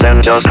 and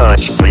then just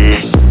touch me,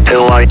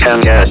 till I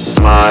can get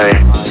my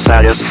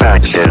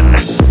satisfaction.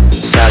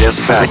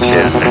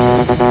 Satisfaction,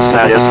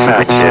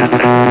 satisfaction,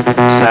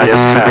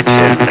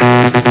 satisfaction,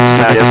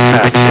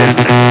 satisfaction,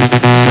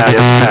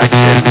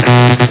 satisfaction,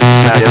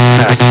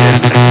 satisfaction,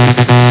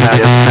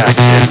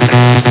 satisfaction,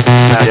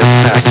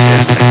 satisfaction,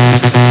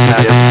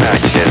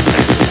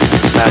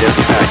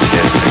 satisfaction,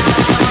 satisfaction,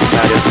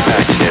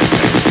 satisfaction,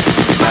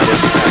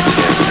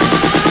 satisfaction,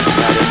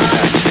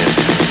 satisfaction.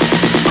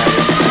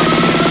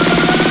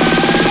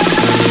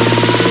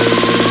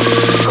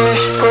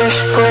 Push, push,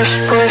 push,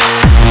 push.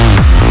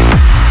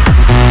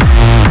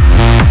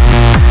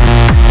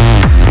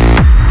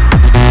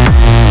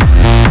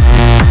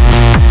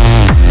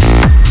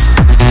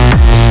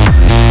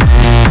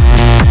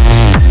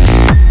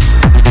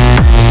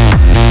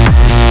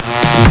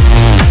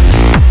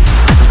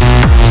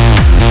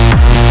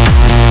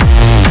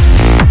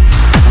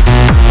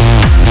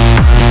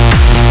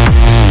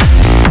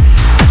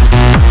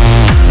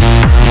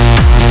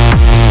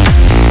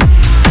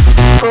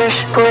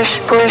 Push,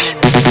 push.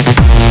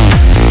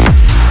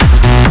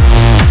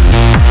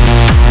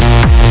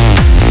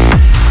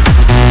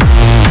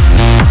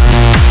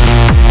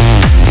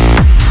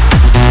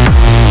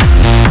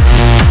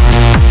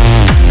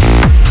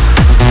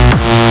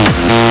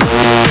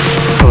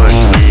 Push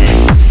me,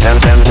 and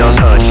then just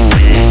touch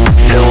me,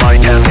 till I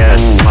can get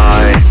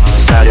my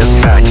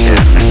satisfaction.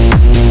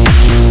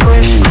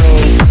 Push me,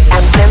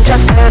 and then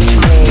just hurt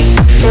me,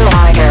 till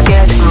I can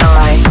get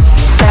my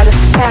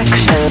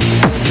satisfaction.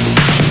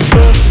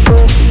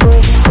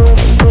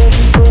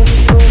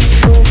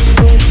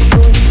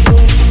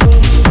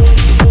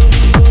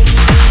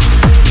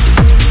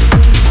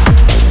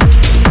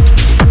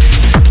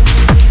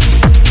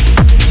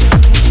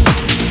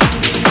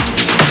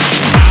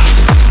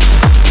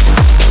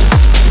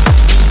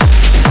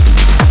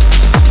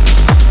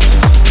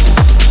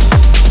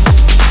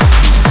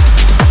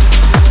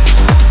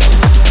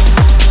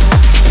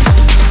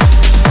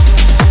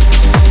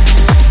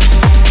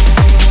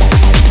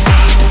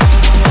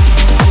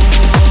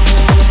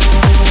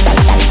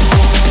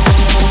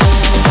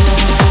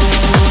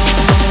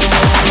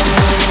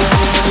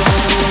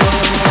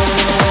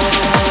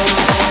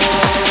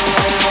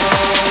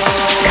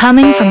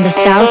 Coming from the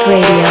South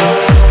Radio.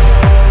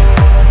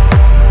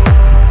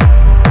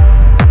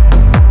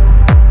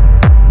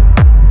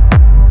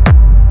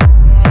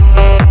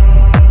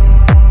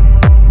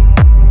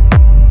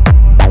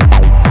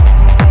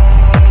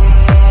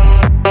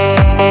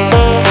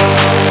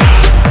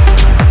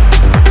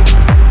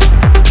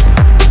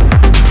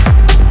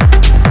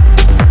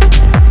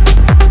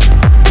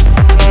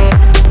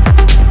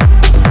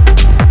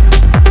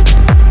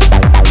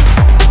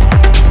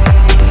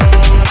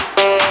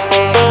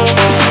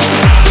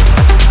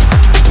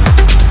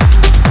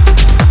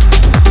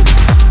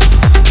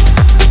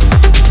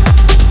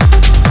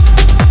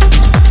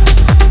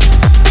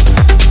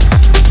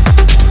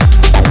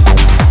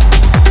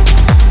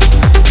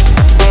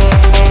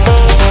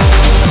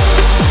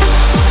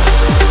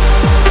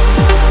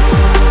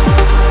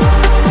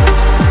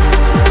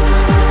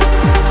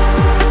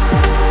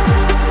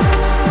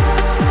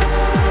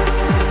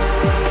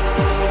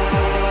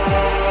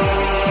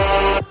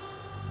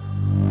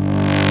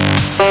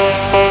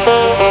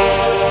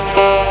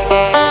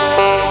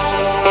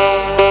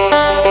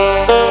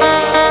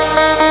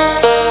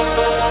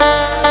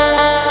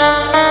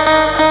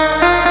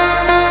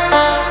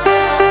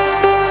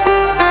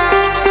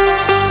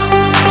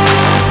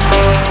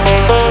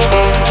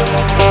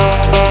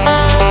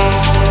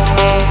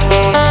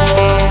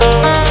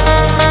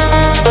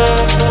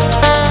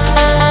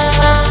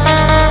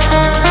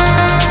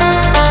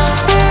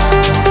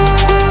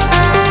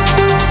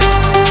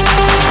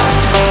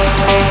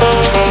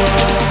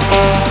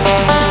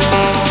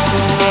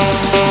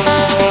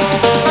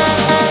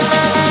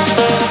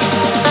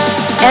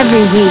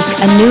 Every week,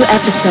 a new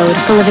episode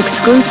full of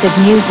exclusive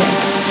music.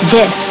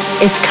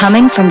 This is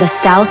Coming from the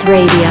South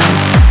Radio.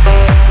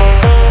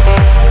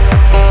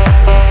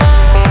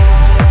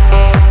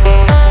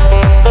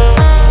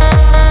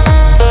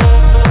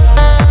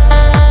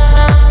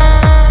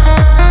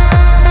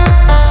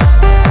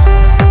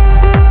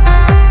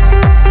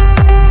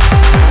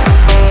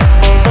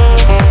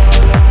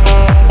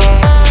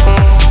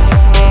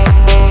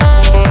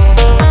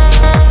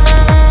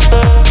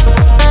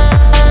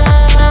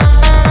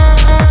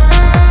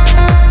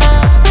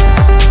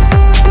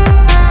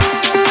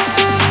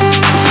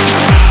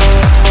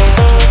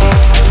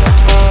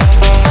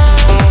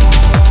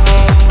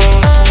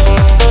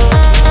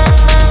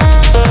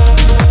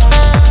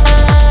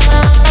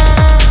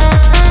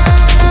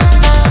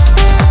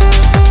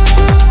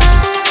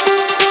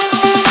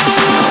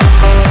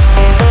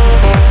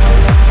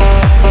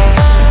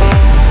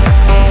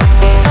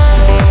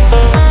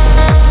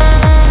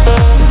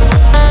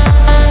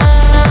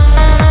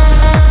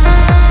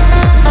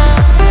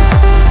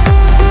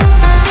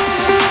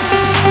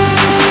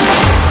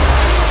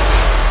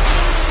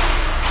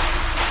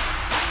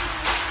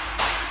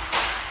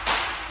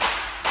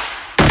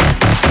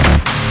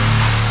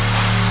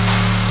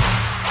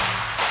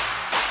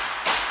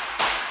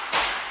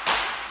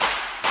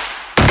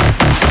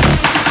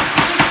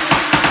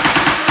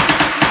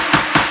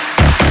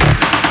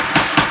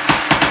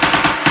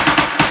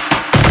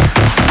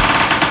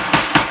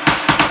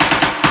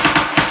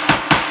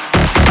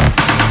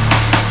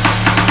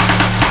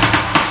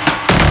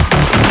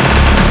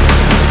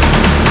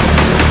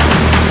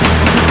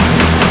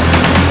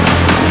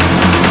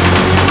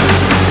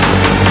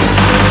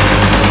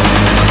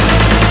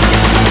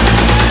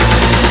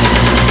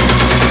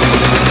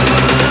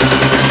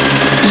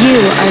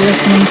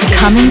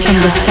 coming from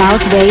the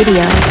South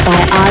Radio by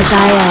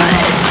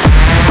Azael.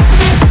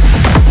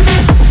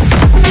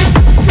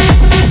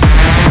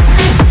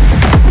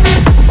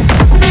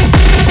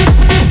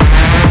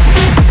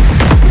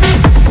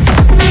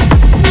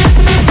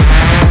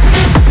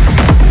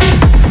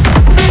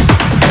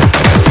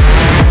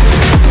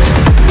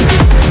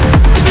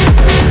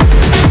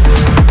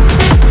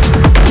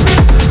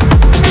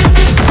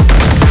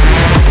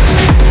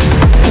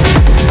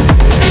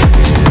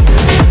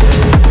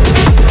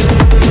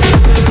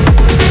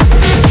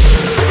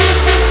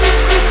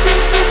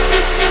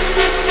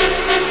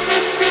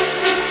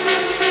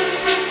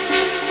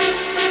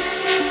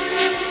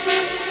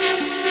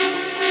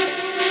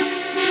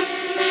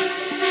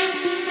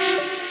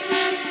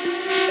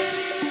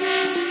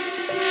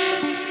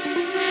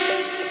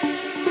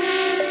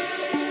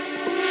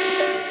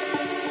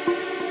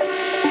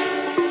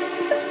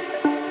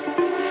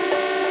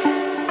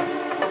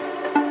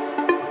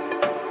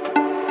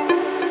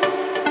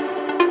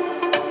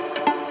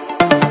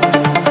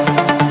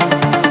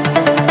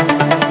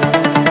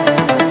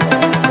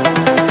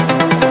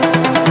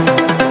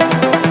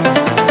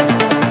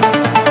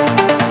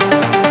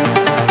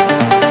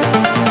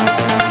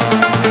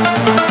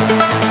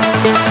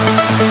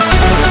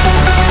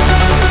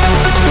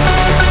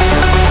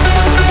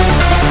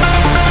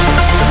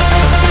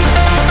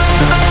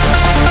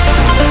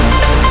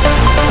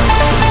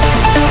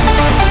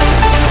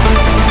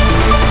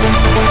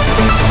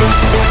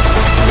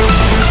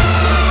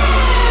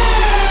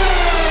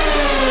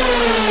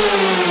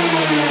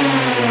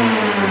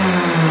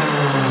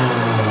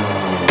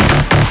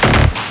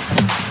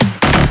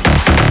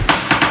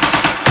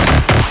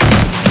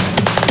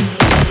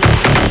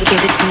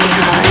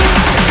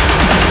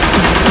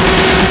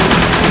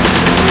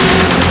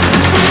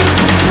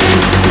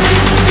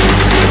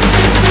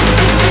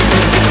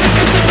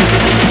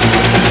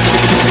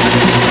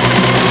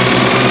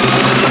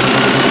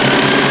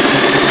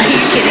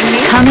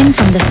 Coming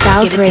from the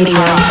South Radio.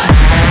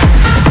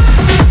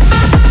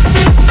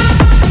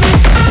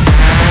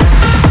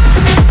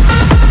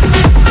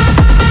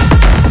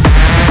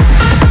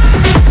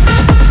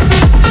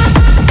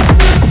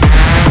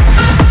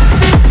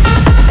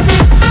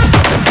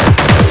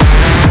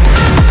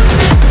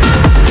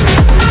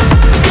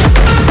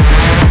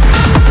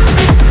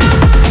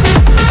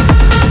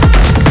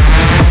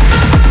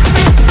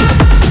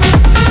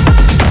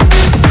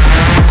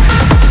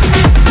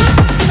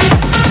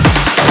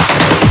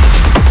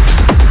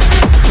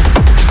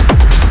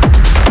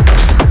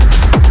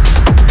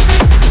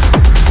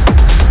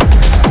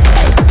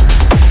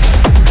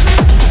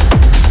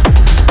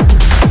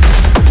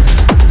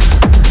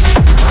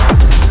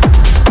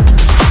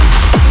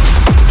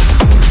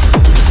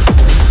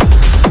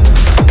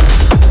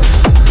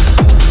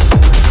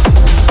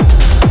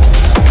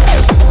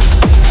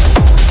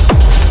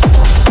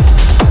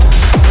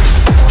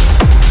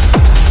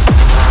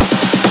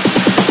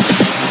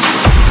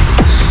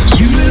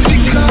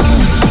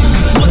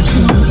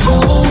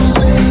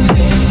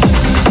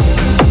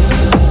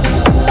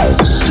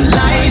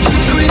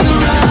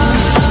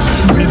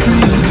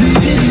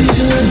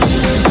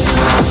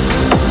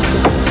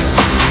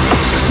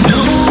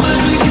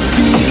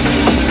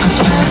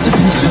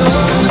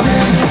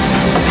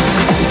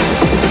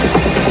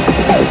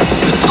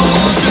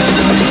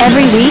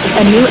 Every week,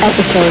 a new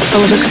episode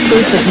full of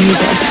exclusive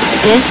music.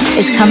 This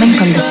is coming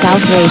from the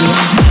South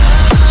Radio.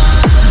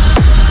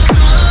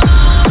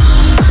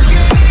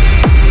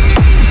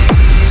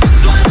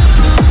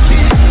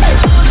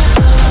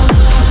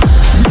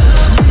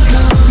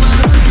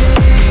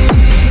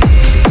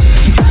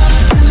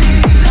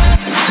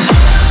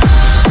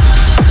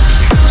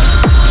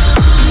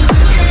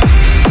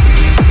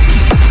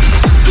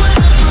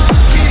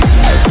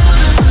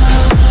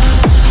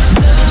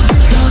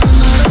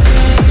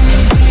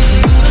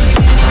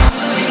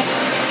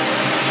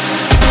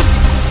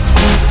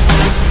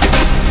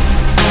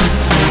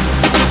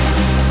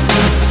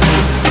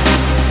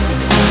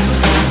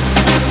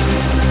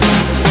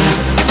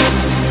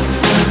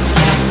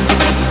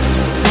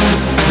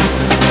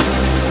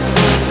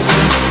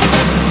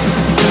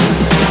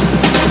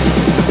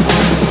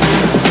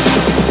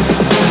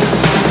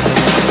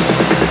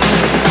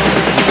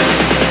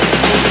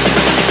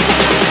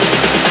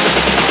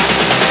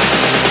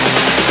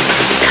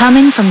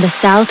 Coming from the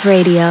South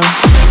Radio.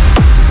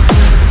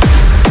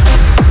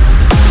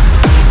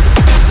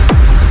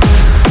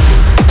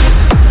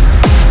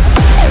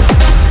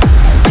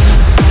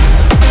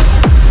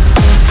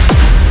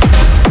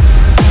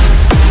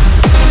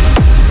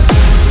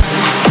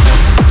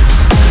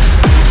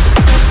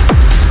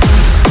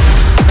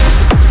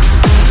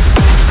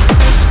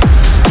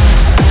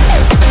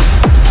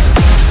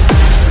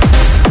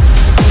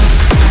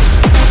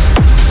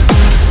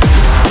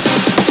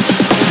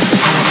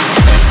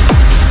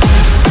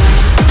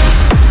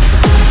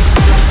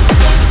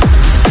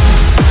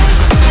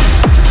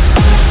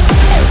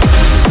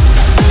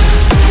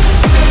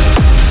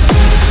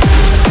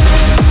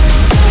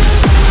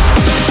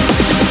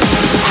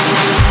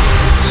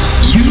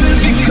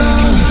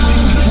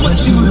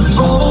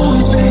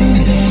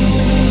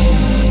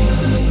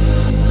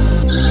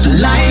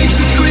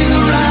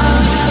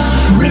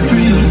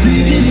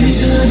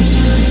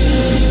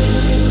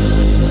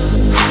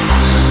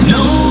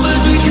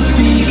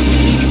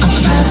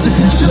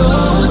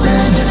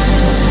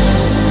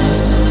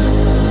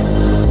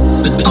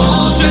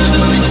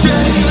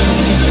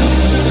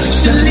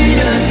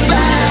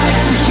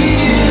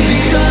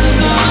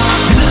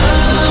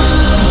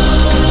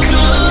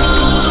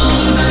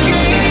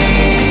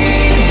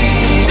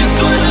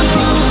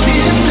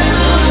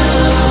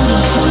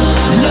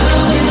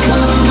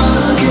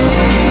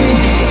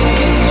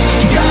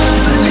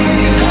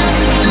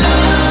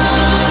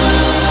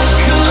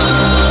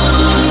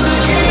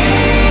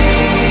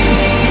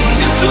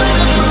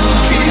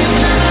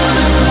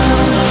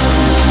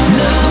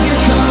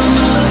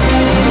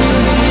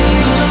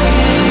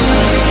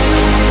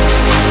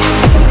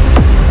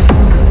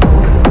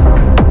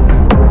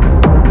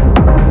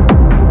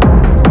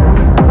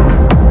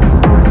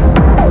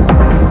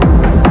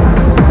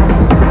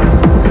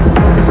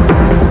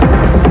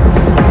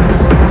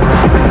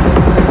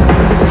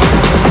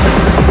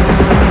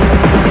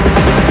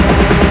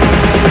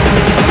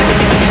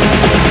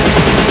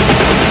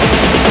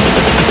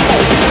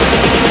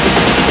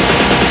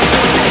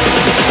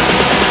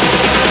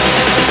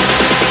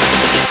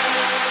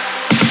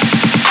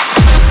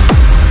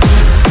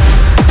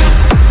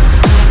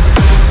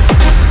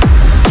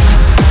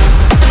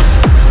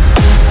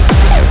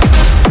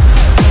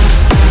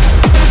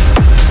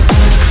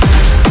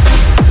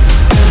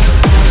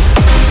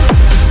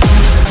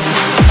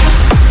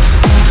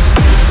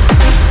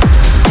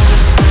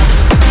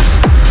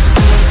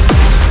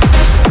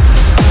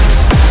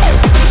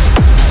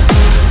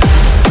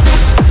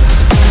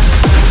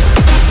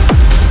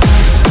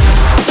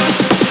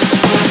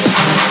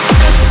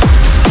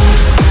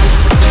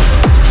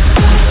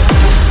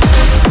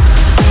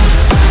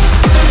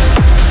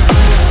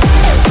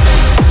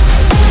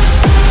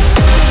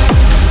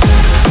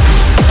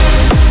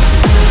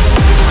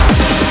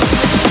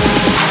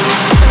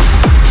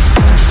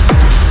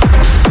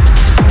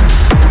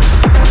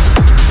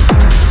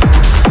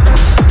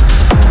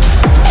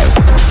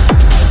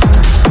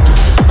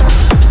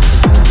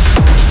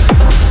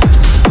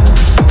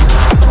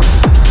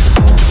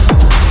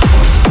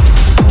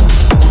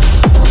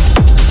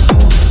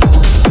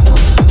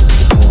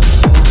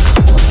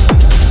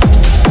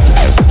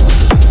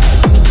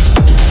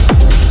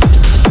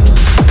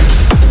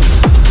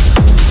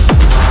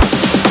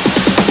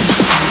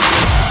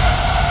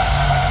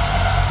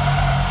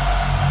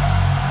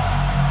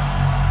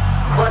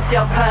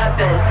 your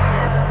purpose.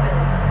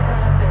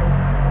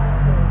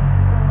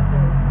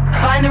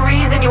 Find the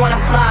reason you want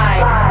to fly.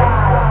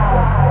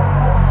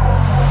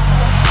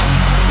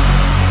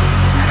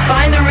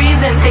 Find the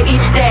reason for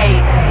each day.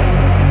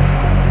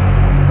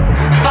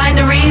 Find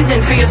the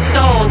reason for your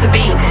soul to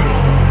beat.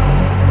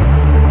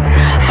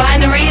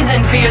 Find the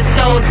reason for your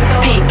soul to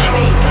speak.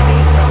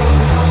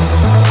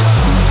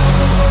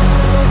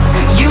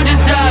 You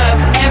deserve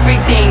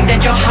everything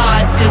that your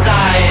heart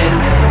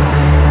desires.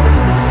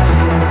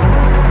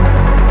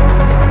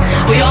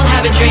 We all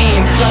have a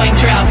dream flowing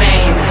through our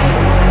veins.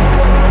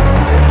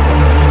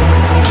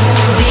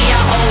 We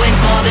are always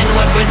more than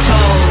what we're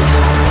told.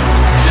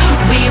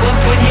 We were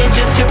put here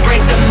just to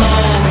break the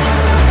mold.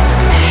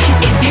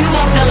 If you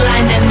walk the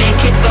line, then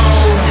make it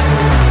bold.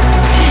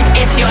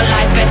 It's your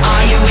life, but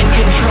are you in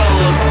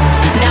control?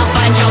 Now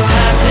find your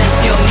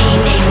purpose, your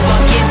meaning.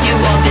 What gives you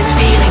all this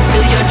feeling?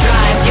 Feel your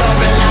drive, you're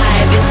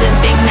alive. It's the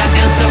thing that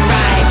feels so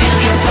right. Feel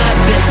your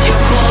purpose, your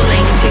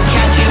calling to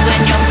catch you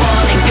when you're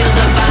falling. Feel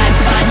the vibe,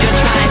 find your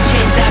tribe.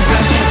 Chase that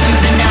brush into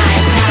the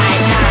night.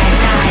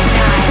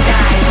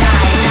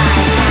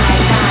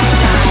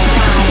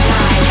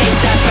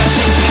 Chase that brush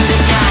into the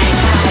night.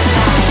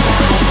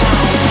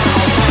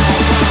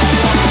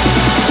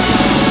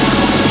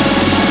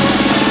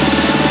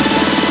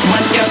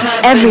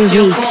 Every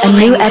week, a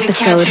new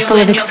episode full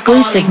of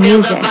exclusive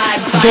music.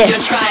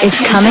 This is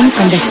coming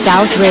from the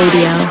South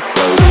Radio.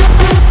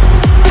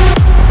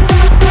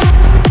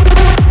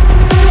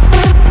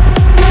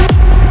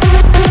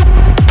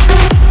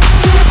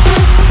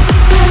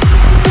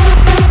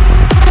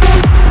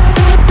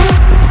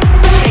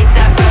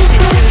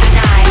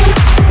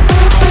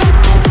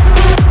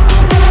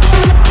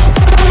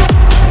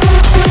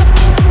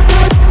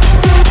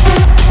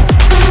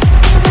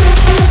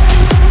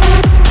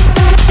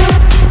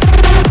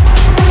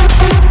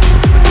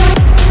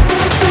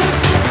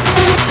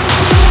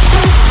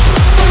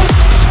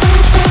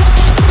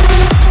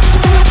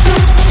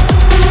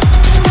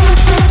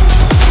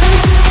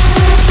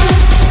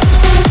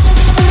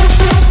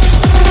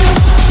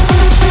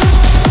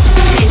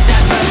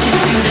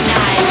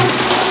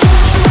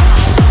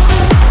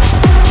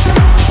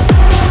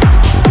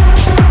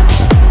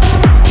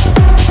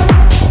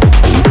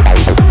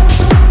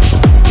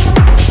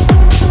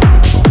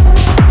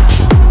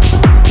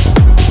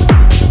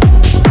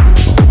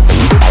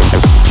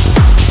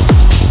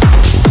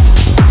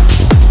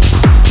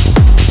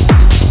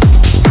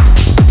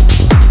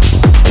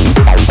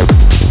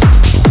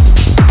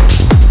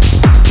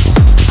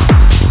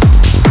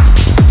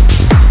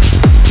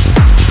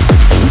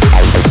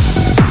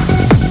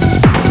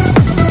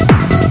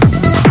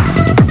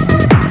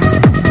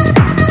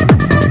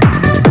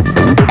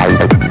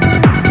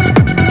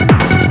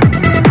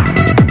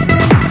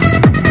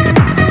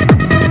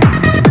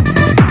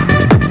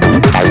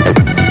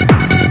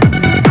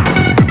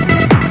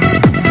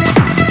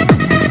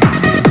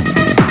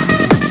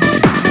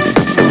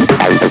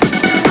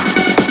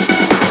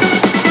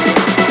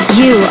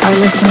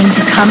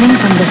 Coming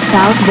from the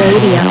South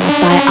Radio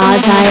by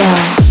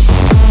Azael.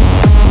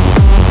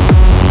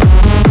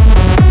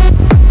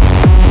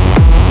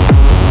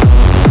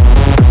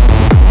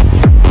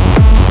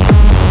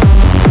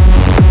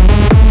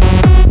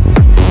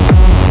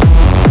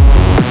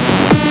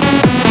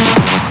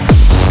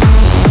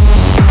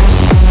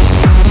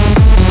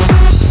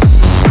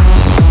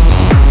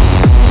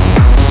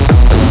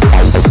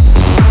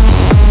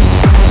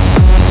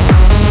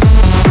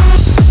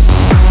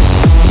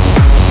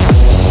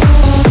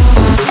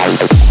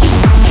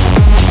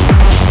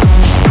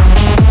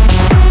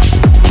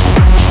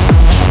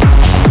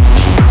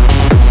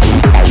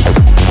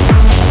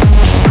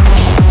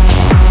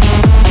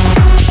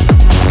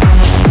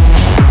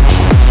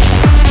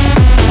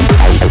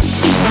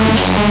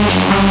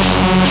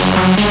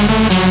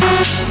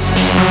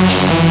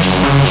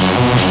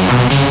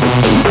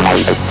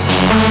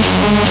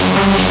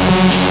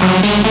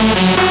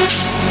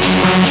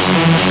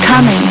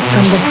 Coming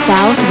from the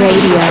South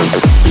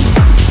Radio.